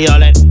 Bring me all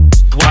that,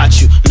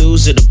 watch you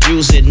lose it,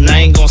 abuse it, and I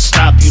ain't gon'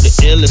 stop you. The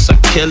illest, I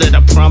kill it.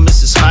 I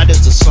promise it's hot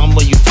as the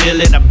summer. You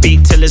feel it. I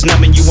beat till it's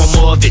numbing. You want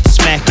more of it,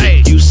 smack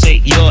it. You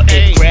say you're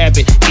it, grab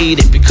it, eat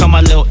it, become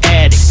my little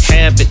addict.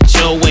 Have it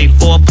your way,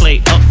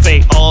 foreplay, up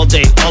fake all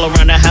day.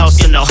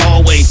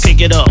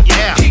 pick it up.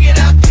 Yeah. Pick it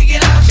up, pick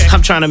it up. Okay.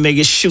 I'm trying to make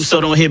it shoot,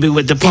 so don't hit me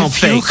with the pump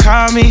fake. If you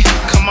call me,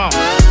 come on,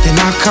 then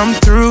I'll come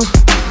through.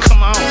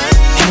 Come on.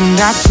 And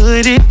I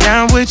put it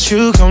down, what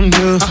you gon'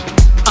 do?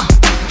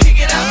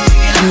 Pick it up, pick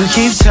it up. You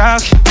keep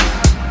talking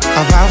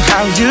about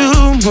how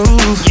you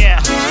move. Yeah.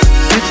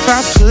 If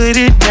I put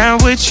it down,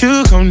 what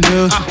you gon'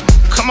 do?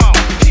 Come on.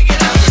 Pick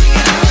it up, pick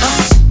it up.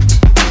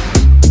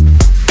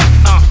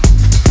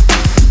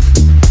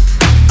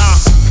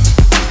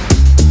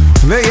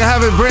 There you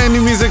have it, brand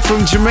new music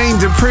from Jermaine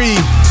Dupri,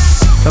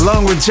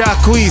 along with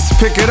Jacquees.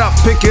 Pick it up,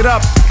 pick it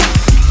up.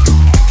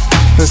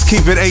 Let's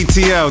keep it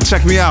ATL.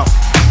 Check me out.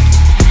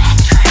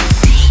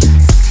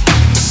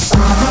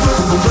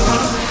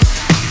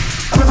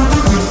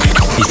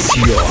 It's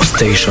your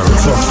station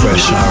for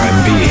fresh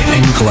R&B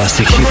and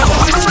classic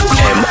hip-hop.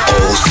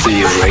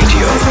 MOCRadio.com.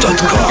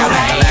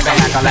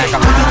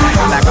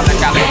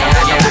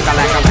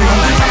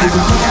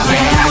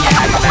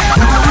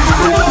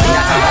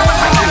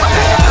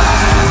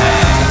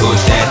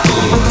 Push that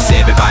puss,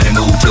 everybody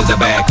move to the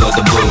back of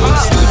the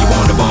bus. Do you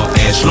want to bump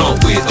and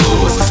slump with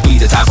us? We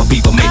the type of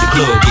people make the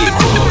club get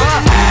full.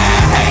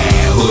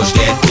 Push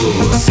that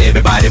puss,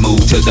 everybody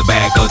move to the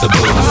back of the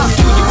bus.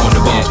 Do you want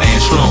to bump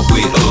and slump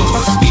with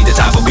us? We the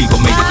type of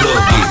people make the club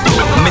get full.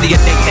 Many a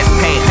day has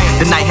passed,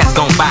 the night has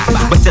gone by,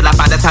 but still I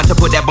find the time to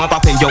put that bump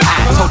off in your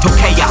eye. Total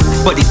chaos,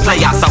 but these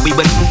playoffs, so we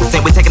would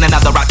say we're taking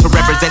another route to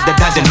represent the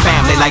dungeon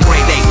family like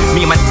Grey Day.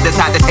 Me and my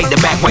decide to take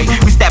the back way.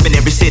 We stabbing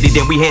every city,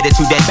 then we headed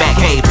to that back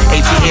cave.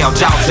 ATL,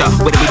 Georgia,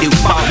 what do we do?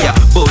 Fall ya,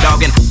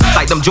 bulldogging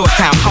like them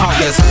Georgetown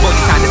Hoggers. Boy,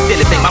 you kinda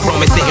silly, think my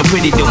room is sitting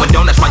pretty, doing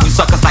donuts while you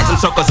suckers like some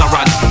circles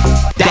around.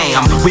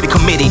 Damn, we the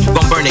committee,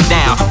 gon' burn it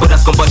down, but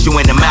us gon' bust you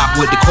in the mouth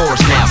with the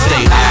chorus now.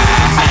 Say,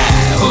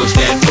 push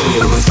that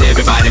puss,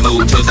 everybody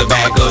move to the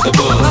back of the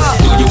bus.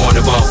 Do you want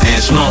to bump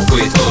and slump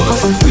with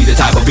us? We the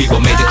type of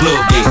people make the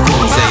club get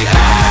cool. Say,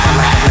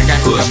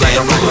 push that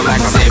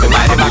puss,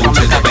 everybody move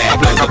to the back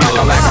of the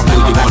bus. Do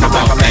you want to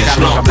bump and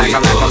slump with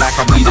us?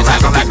 We the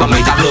type of people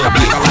make the club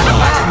get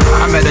cool.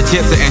 I met a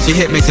gypsy and she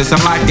hit me to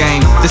some life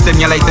game to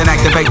stimulate and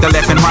activate the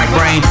left and right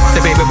brain. Say,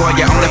 baby boy,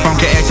 you only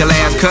funky at your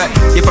last cut.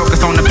 You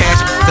focus on the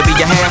passion to be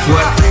your half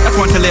what? That's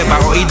one to live by,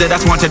 or either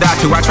that's one to die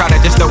to. I try to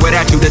just throw it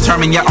at you,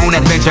 determine your own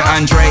adventure,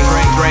 Andre.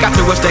 Got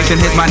to a station,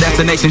 here's my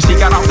destination. She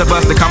got off the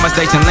bus, the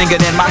conversation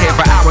lingered in my head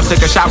for hours.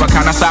 Took a shower,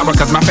 kinda sour,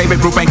 cause my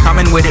favorite group ain't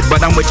coming with it.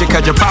 But I'm with you,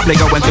 cause you're probably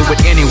going through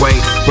it anyway.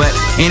 But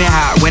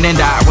anyhow, went and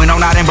died, went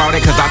on out and bought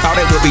it, cause I thought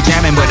it would be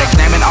jamming. But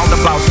examine all the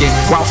flaws, get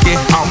walsky,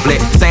 awfully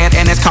sad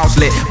and it's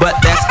costly, but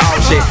that's all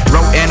shit.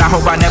 Wrote and I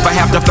hope I never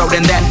have to float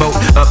in that boat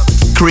up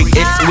creek.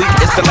 It's weak,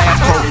 it's the last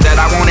quote that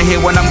I wanna hear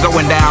when I'm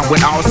going down.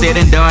 When all said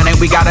and done and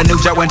we got a new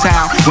Joe in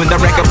town, when the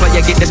record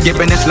player get to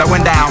skipping and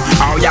slowing down,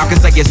 all y'all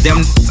can say is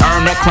them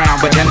earn that crown.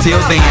 But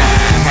until then,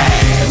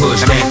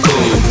 push that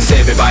puss,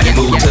 everybody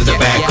move to the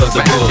back of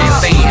the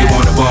bus. You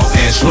wanna bump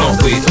and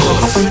slump with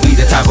us? We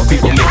the type of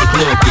people make the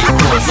club get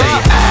full. Say,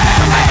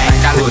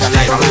 push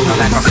that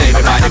puss,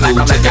 everybody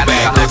move to the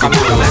back of the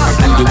bus.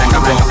 You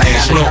wanna bump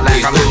and slump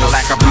with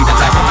us? We the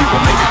type of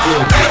people make the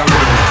club get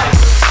full.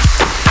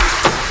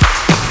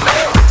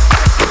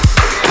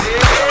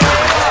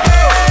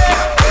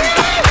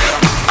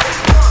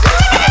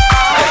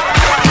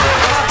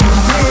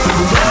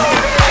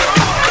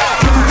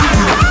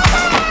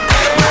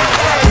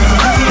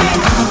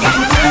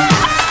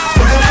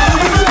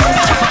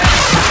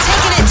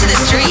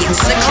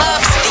 The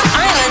clubs, the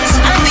islands,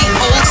 and the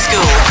old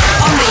school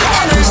on the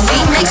MOC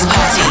Mix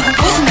Party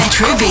with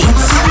Metro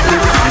Beatz.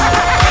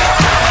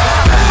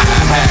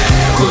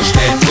 Push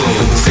that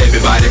puss,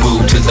 everybody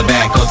move to the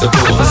back of the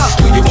bus.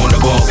 Do you wanna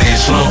bump and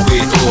slump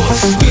with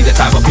us? We the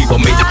type of people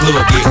make the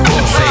club get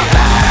full. Say,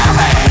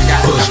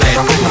 push that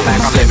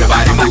puss,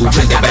 everybody move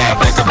to the back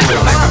of the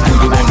bus. Do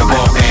you wanna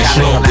bump and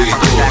slump with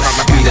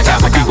us? We the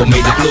type of people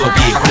make the club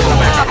get full.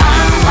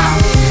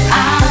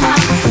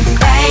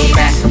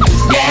 Baby,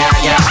 yeah,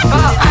 yeah,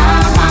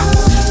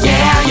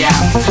 yeah, yeah,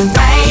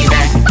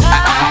 baby,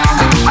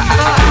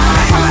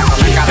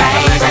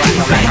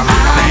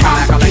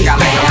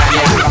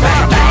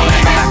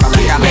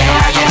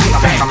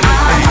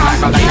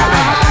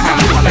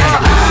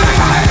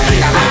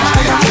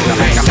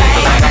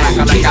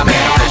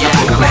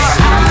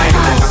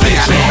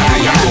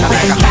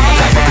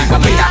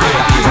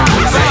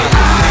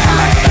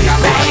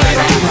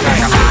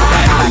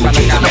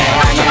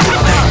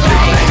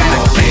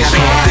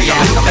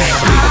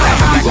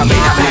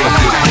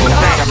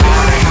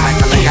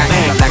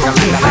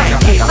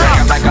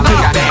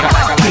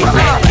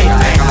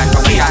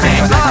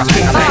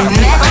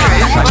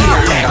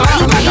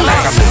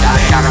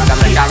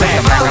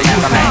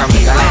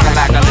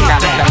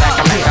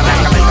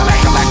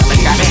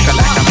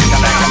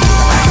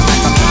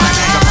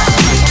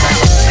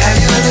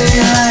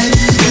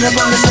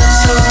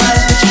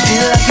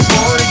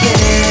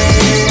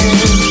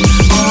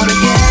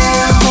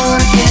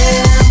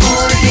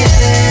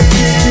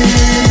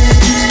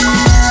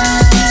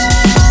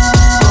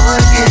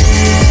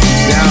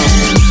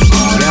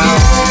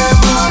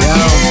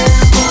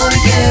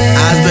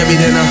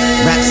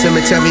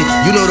 cemetery.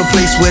 You know the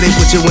place where they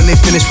put you when they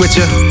finish with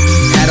you.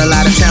 Had a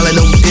lot of talent,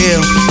 no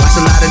deal. Watch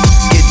a lot of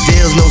get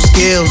deals, no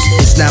skills.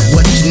 It's not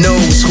what you know,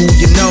 it's who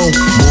you know.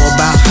 More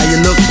about how you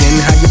look and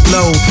how you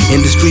blow.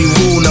 Industry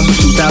rule number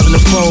 2004.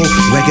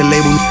 Record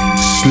label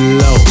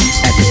slow.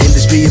 At the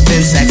industry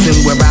events,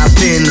 asking where I've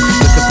been.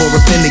 Looking for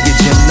a pen to get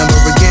gym number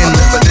again.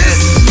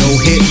 No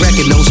hit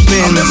record, no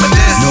spins.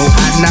 No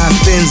hot nine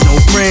spins, no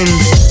friends.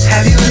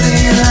 Have you ever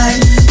in your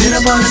life been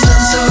up on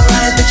something so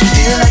right that you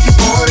feel like you're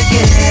born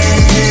again?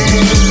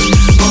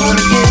 Born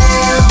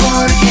again,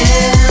 born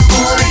again,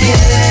 born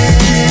again.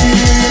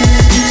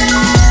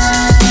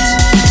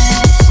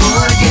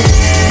 Born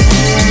again,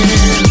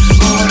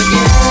 born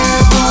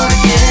again, born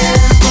again,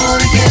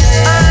 born again.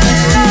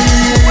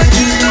 What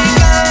you think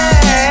I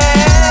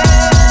am?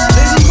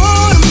 There's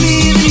more to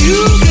me than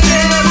you could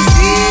ever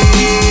see.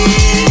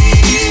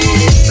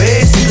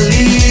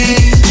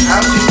 Basically,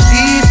 I'm too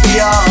deep for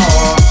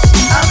y'all.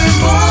 I've been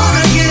born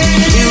again,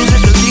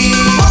 musically,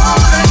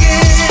 born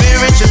again,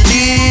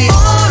 spiritually,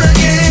 born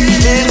again,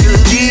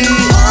 mentally,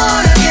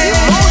 born again,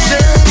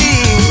 emotionally,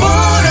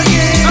 born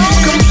again, so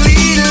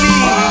completely,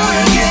 born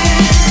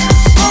again,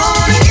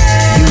 born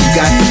again. You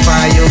got to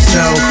find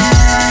yourself.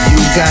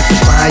 You got to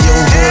find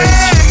your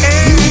voice.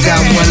 You got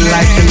one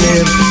life to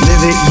live.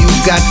 Live it. You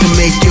got to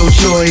make your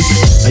choice.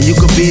 And you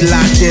could be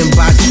locked in,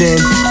 boxed in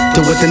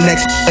to what the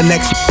next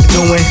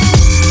doing.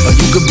 Or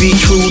you could be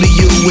true to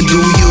you and do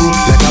you,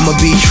 like I'ma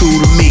be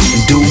true to me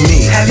and do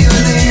me. Have you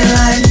ever in your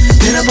life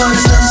been up on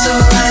something so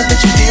right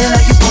that you feel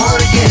like you're born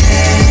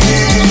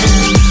again?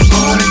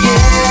 Born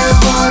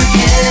again, born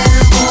again,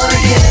 born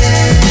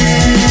again.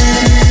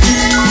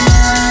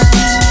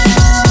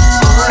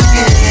 Born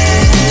again,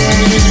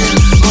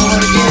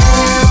 born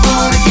again,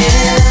 born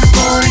again,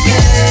 born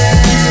again.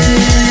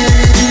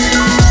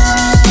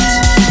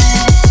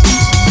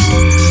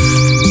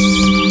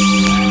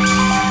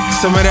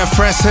 Some of that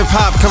fresh hip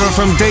hop coming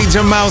from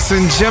Danger Mouse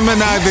and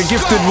Gemini, the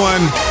gifted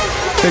one.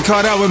 They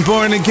call that one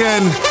Born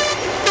Again.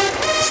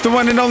 It's the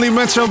one and only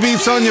Metro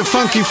Beatz on your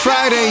Funky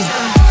Friday.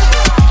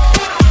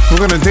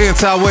 We're gonna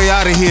dance our way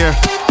out of here.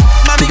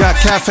 We got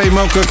Cafe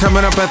Mocha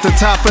coming up at the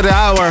top of the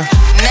hour.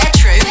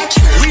 Metro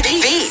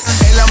Beatz.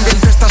 El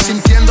ambiente está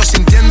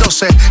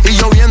sintiéndose y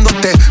yo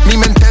viéndote. Mi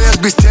mente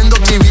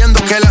desvistiéndote y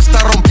viendo que la está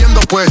rompiendo.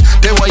 Pues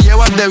te voy a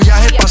llevar de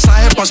viaje,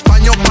 pasaje pa'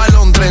 España o pa'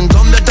 Londres. ¿En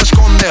dónde te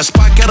escondes?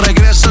 Pa' que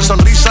regrese,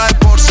 sonrisa de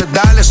porce.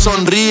 Dale,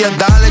 sonríe,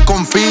 dale,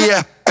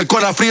 confía. El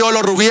corazón frío,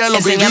 los rubíes,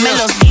 los vivíes. Enséñame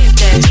los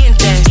dientes,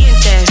 dientes,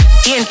 dientes,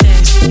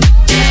 dientes.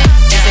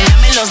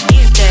 Enséñame los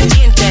dientes,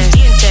 dientes,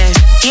 dientes,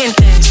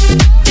 dientes.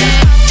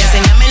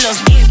 Enséñame los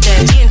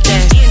dientes,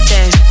 dientes,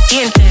 dientes,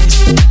 dientes.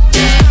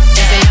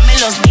 Enséñame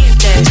los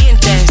dientes,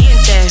 dientes,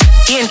 dientes,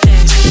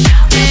 dientes.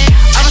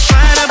 I was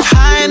flying up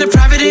high in a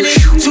private in it.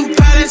 Two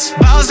pilots,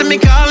 balls and me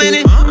calling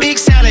it big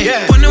salad.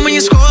 Wonder when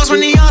your scores when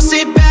they all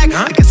sit back.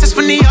 I guess that's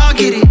when they all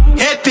get it.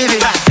 Head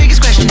pivot.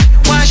 Biggest question,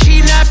 why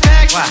she not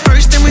back?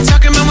 First thing we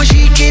talking about when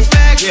she get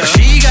back.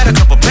 She got a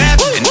couple bad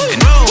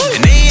and roll,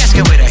 and they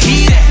asking where the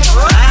heat at.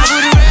 I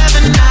would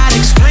rather not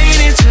explain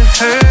it to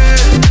her.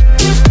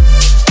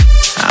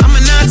 I'm a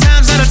 9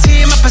 times out of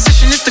 10. My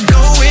position is to go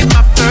with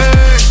my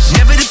first.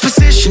 Never the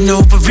position,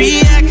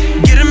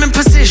 overreact. Get them in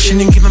position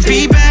and give them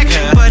feedback.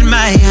 But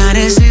my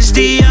honest is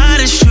the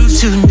honest truth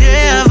to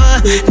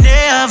never,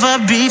 never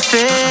be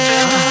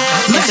fair.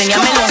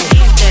 Enséñame los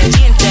dientes,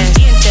 dientes,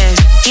 dientes,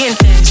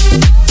 dientes.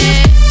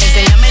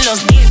 Enséñame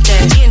los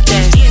dientes,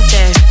 dientes,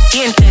 dientes,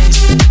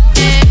 dientes.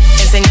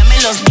 Enséñame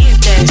los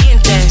dientes,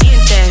 dientes,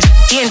 dientes,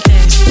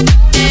 dientes.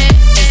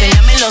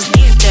 Enséñame los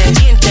dientes,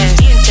 dientes,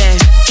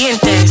 dientes,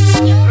 dientes.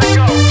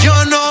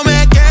 Yo no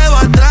me quedo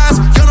atrás,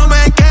 yo no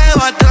me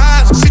quedo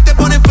atrás. Si te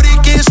pones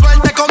friki,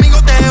 suelta,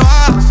 conmigo te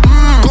vas.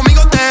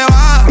 Conmigo te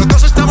vas. Los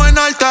dos estamos en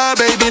alta,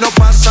 baby, no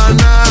pasa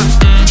nada.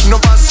 No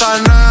pasa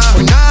nada,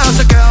 hoy nada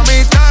se queda a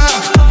mitad.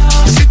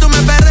 Si tú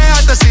me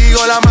perreas, te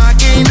sigo la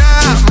máquina,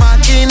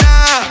 máquina.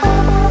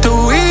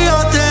 Tú y yo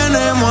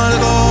tenemos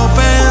algo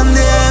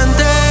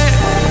pendiente.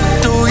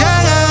 Tú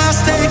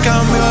llegaste y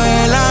cambió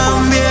el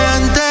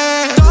ambiente.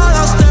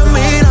 Todos te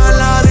miran,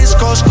 la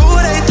disco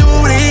oscura y tú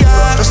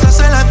brillas. Tú estás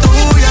en la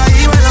tuya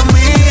y yo en la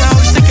mía.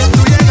 Hoy sé que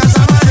tú llegas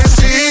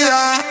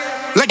amanecida.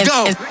 Let's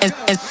go.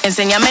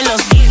 Enséñame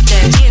los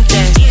dientes,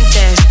 dientes,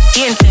 dientes,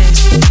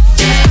 dientes.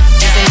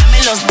 Enséñame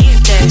los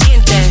dientes,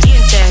 dientes,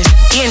 dientes,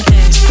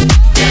 dientes.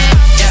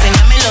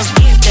 Enséñame los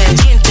dientes,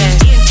 dientes,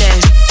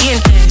 dientes,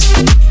 dientes.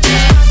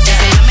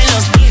 Enséñame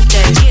los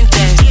dientes,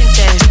 dientes,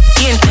 dientes,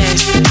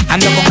 dientes.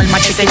 Ando con el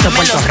machito de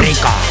Puerto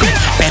Rico,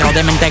 pero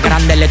de mente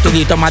grande. El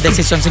estudio toma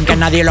decisión sin que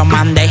nadie lo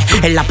mande.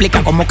 Él la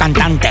aplica como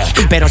cantante,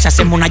 pero si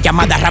hacemos una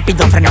llamada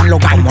rápido frena un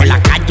lugar. Como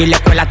la calle y la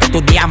escuela te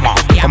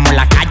estudiamos. Como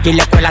la calle y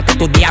la escuela te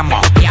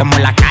estudiamos. Como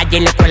la calle y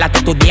la escuela te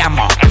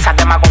estudiamos. Esa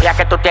demagogia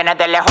que tú tienes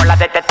de lejos la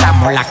detectamos.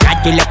 Como la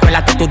calle y la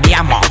escuela te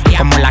estudiamos.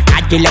 Como la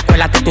calle y la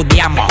escuela te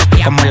estudiamos.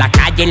 Como la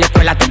calle y la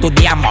escuela te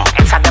estudiamos.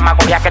 Esa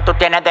demagogia que tú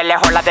tienes de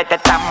lejos la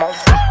detectamos.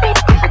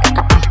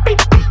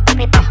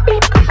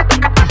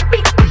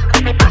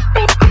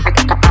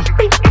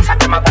 Esa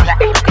demagogia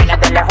que tú tienes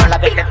de lejos la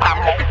detectamos.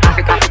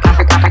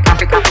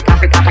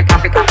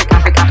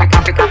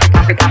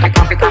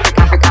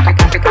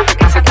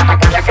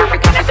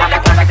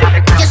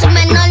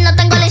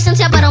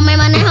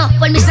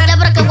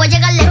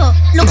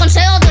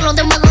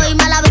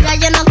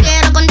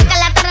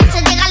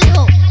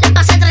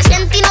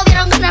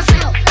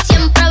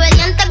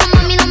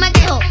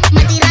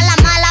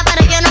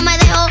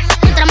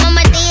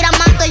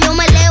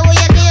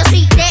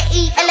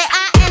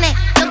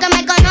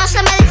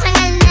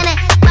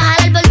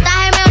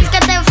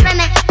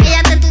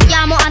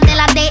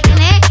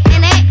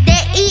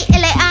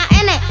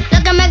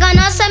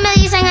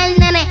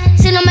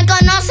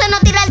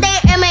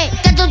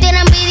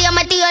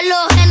 todos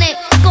los genes.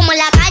 Como en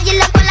la calle, en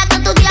la escuela que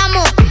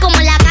estudiamos. Como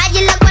en la calle,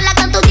 en la escuela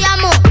que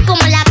estudiamos.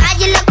 Como en la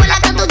calle, en la escuela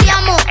que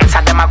estudiamos.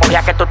 Esa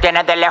demagogia que tú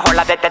tienes de lejos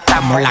la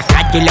detectamos. Como la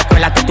calle y la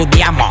escuela te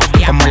estudiamos.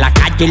 Como la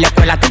calle y la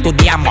escuela te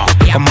estudiamos.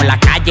 Como la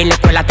calle y la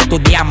escuela te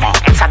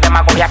estudiamos. Esa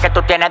demagogia que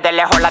tú tienes de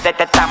lejos la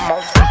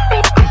detectamos.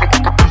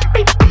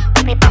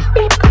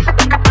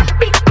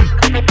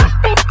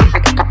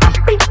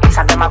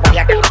 Esa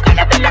demagogia que tú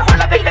tienes de lejos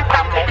la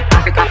detectamos.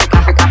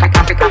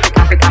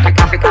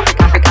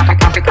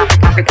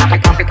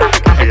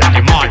 El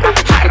animal.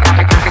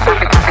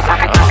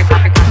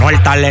 No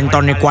el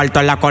talento ni cuarto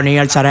en la Connie y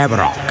el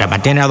cerebro, que me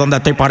tiene donde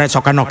estoy, por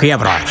eso que no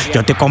quiebro.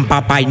 Yo estoy con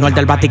papá y no el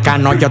del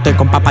Vaticano. Yo estoy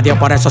con papá Dios,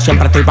 por eso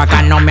siempre estoy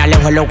bacano. Me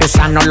alejo de los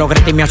gusanos, los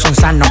gritos míos son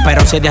sanos.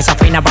 Pero si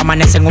desafina va a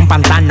amanecer en un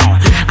pantano.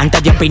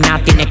 Antes de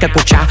opinar tienes que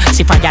escuchar.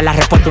 Si falla la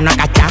respuesta una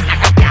cacha.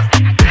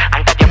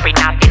 Antes de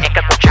opinar tienes que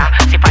escuchar.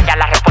 Si falla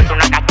la respuesta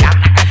una cacha.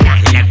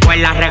 En la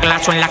escuela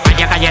reglazo, en la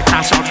calle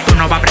galletazo. Tú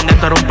no vas a aprender,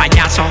 tú eres un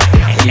payaso.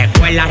 En la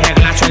escuela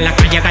reglazo, en la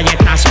calle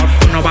galletazo.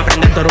 Tú no vas a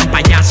aprender, tú eres un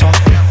payaso.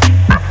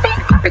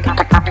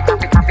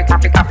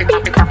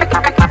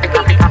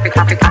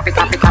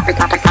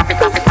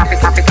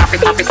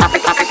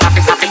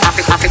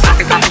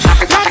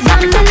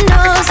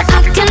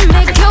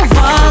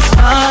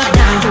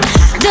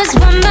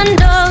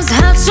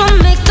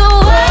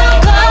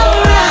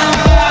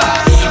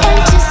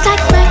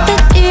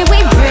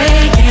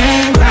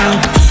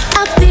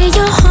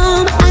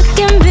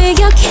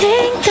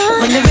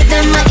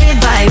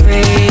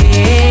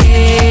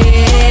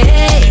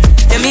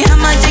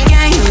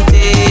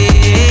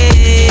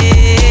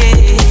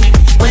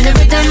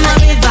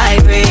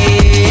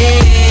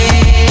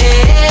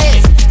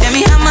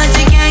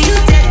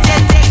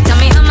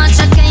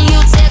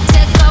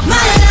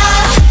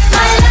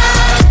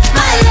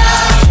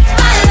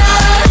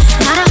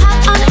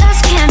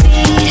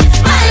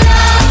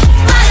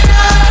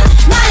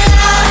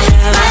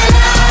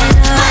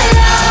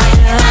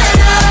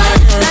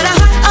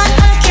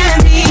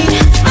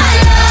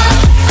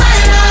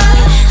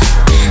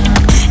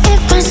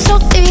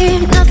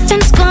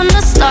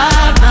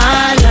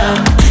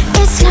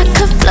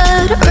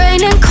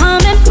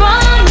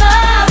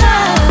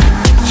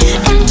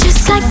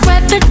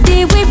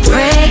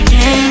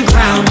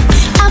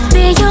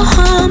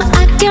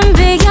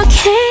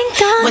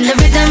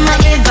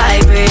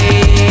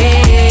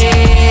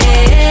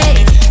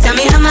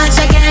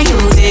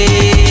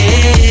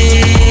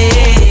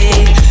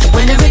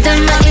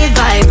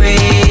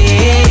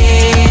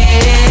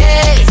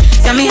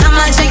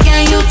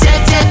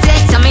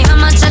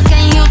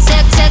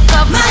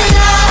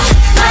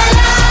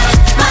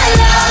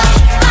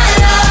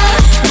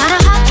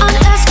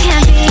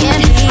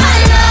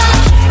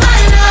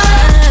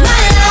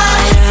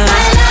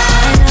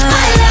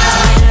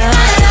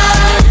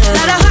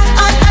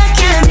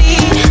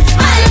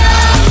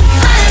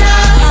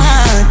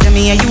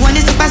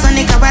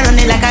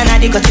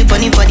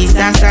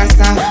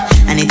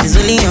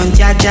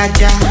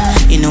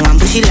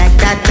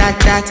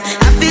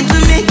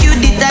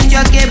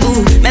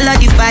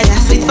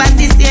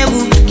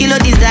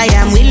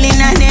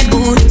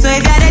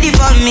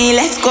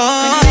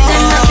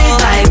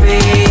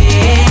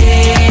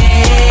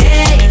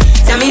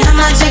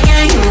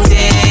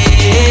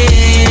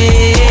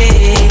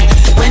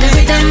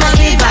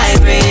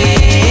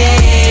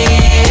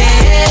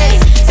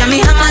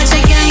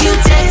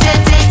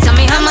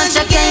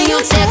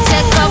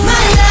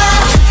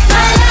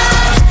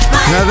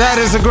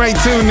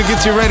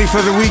 Let's get you ready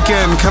for the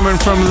weekend, coming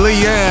from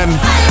Leigh Anne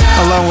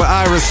along with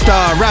Iris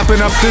Star. Wrapping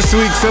up this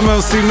week's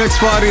MOC Mix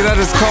Party that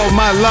is called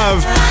My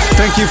Love.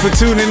 Thank you for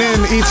tuning in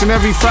each and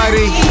every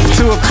Friday,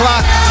 2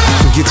 o'clock.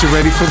 We get you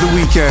ready for the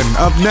weekend.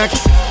 Up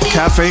next,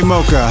 Cafe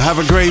Mocha. Have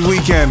a great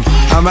weekend.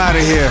 I'm out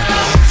of here.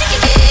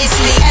 It's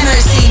the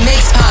MOC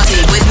Mix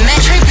Party with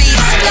Metro Beatz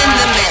in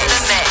the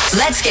mix.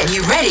 Let's get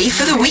you ready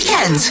for the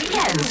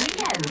weekend.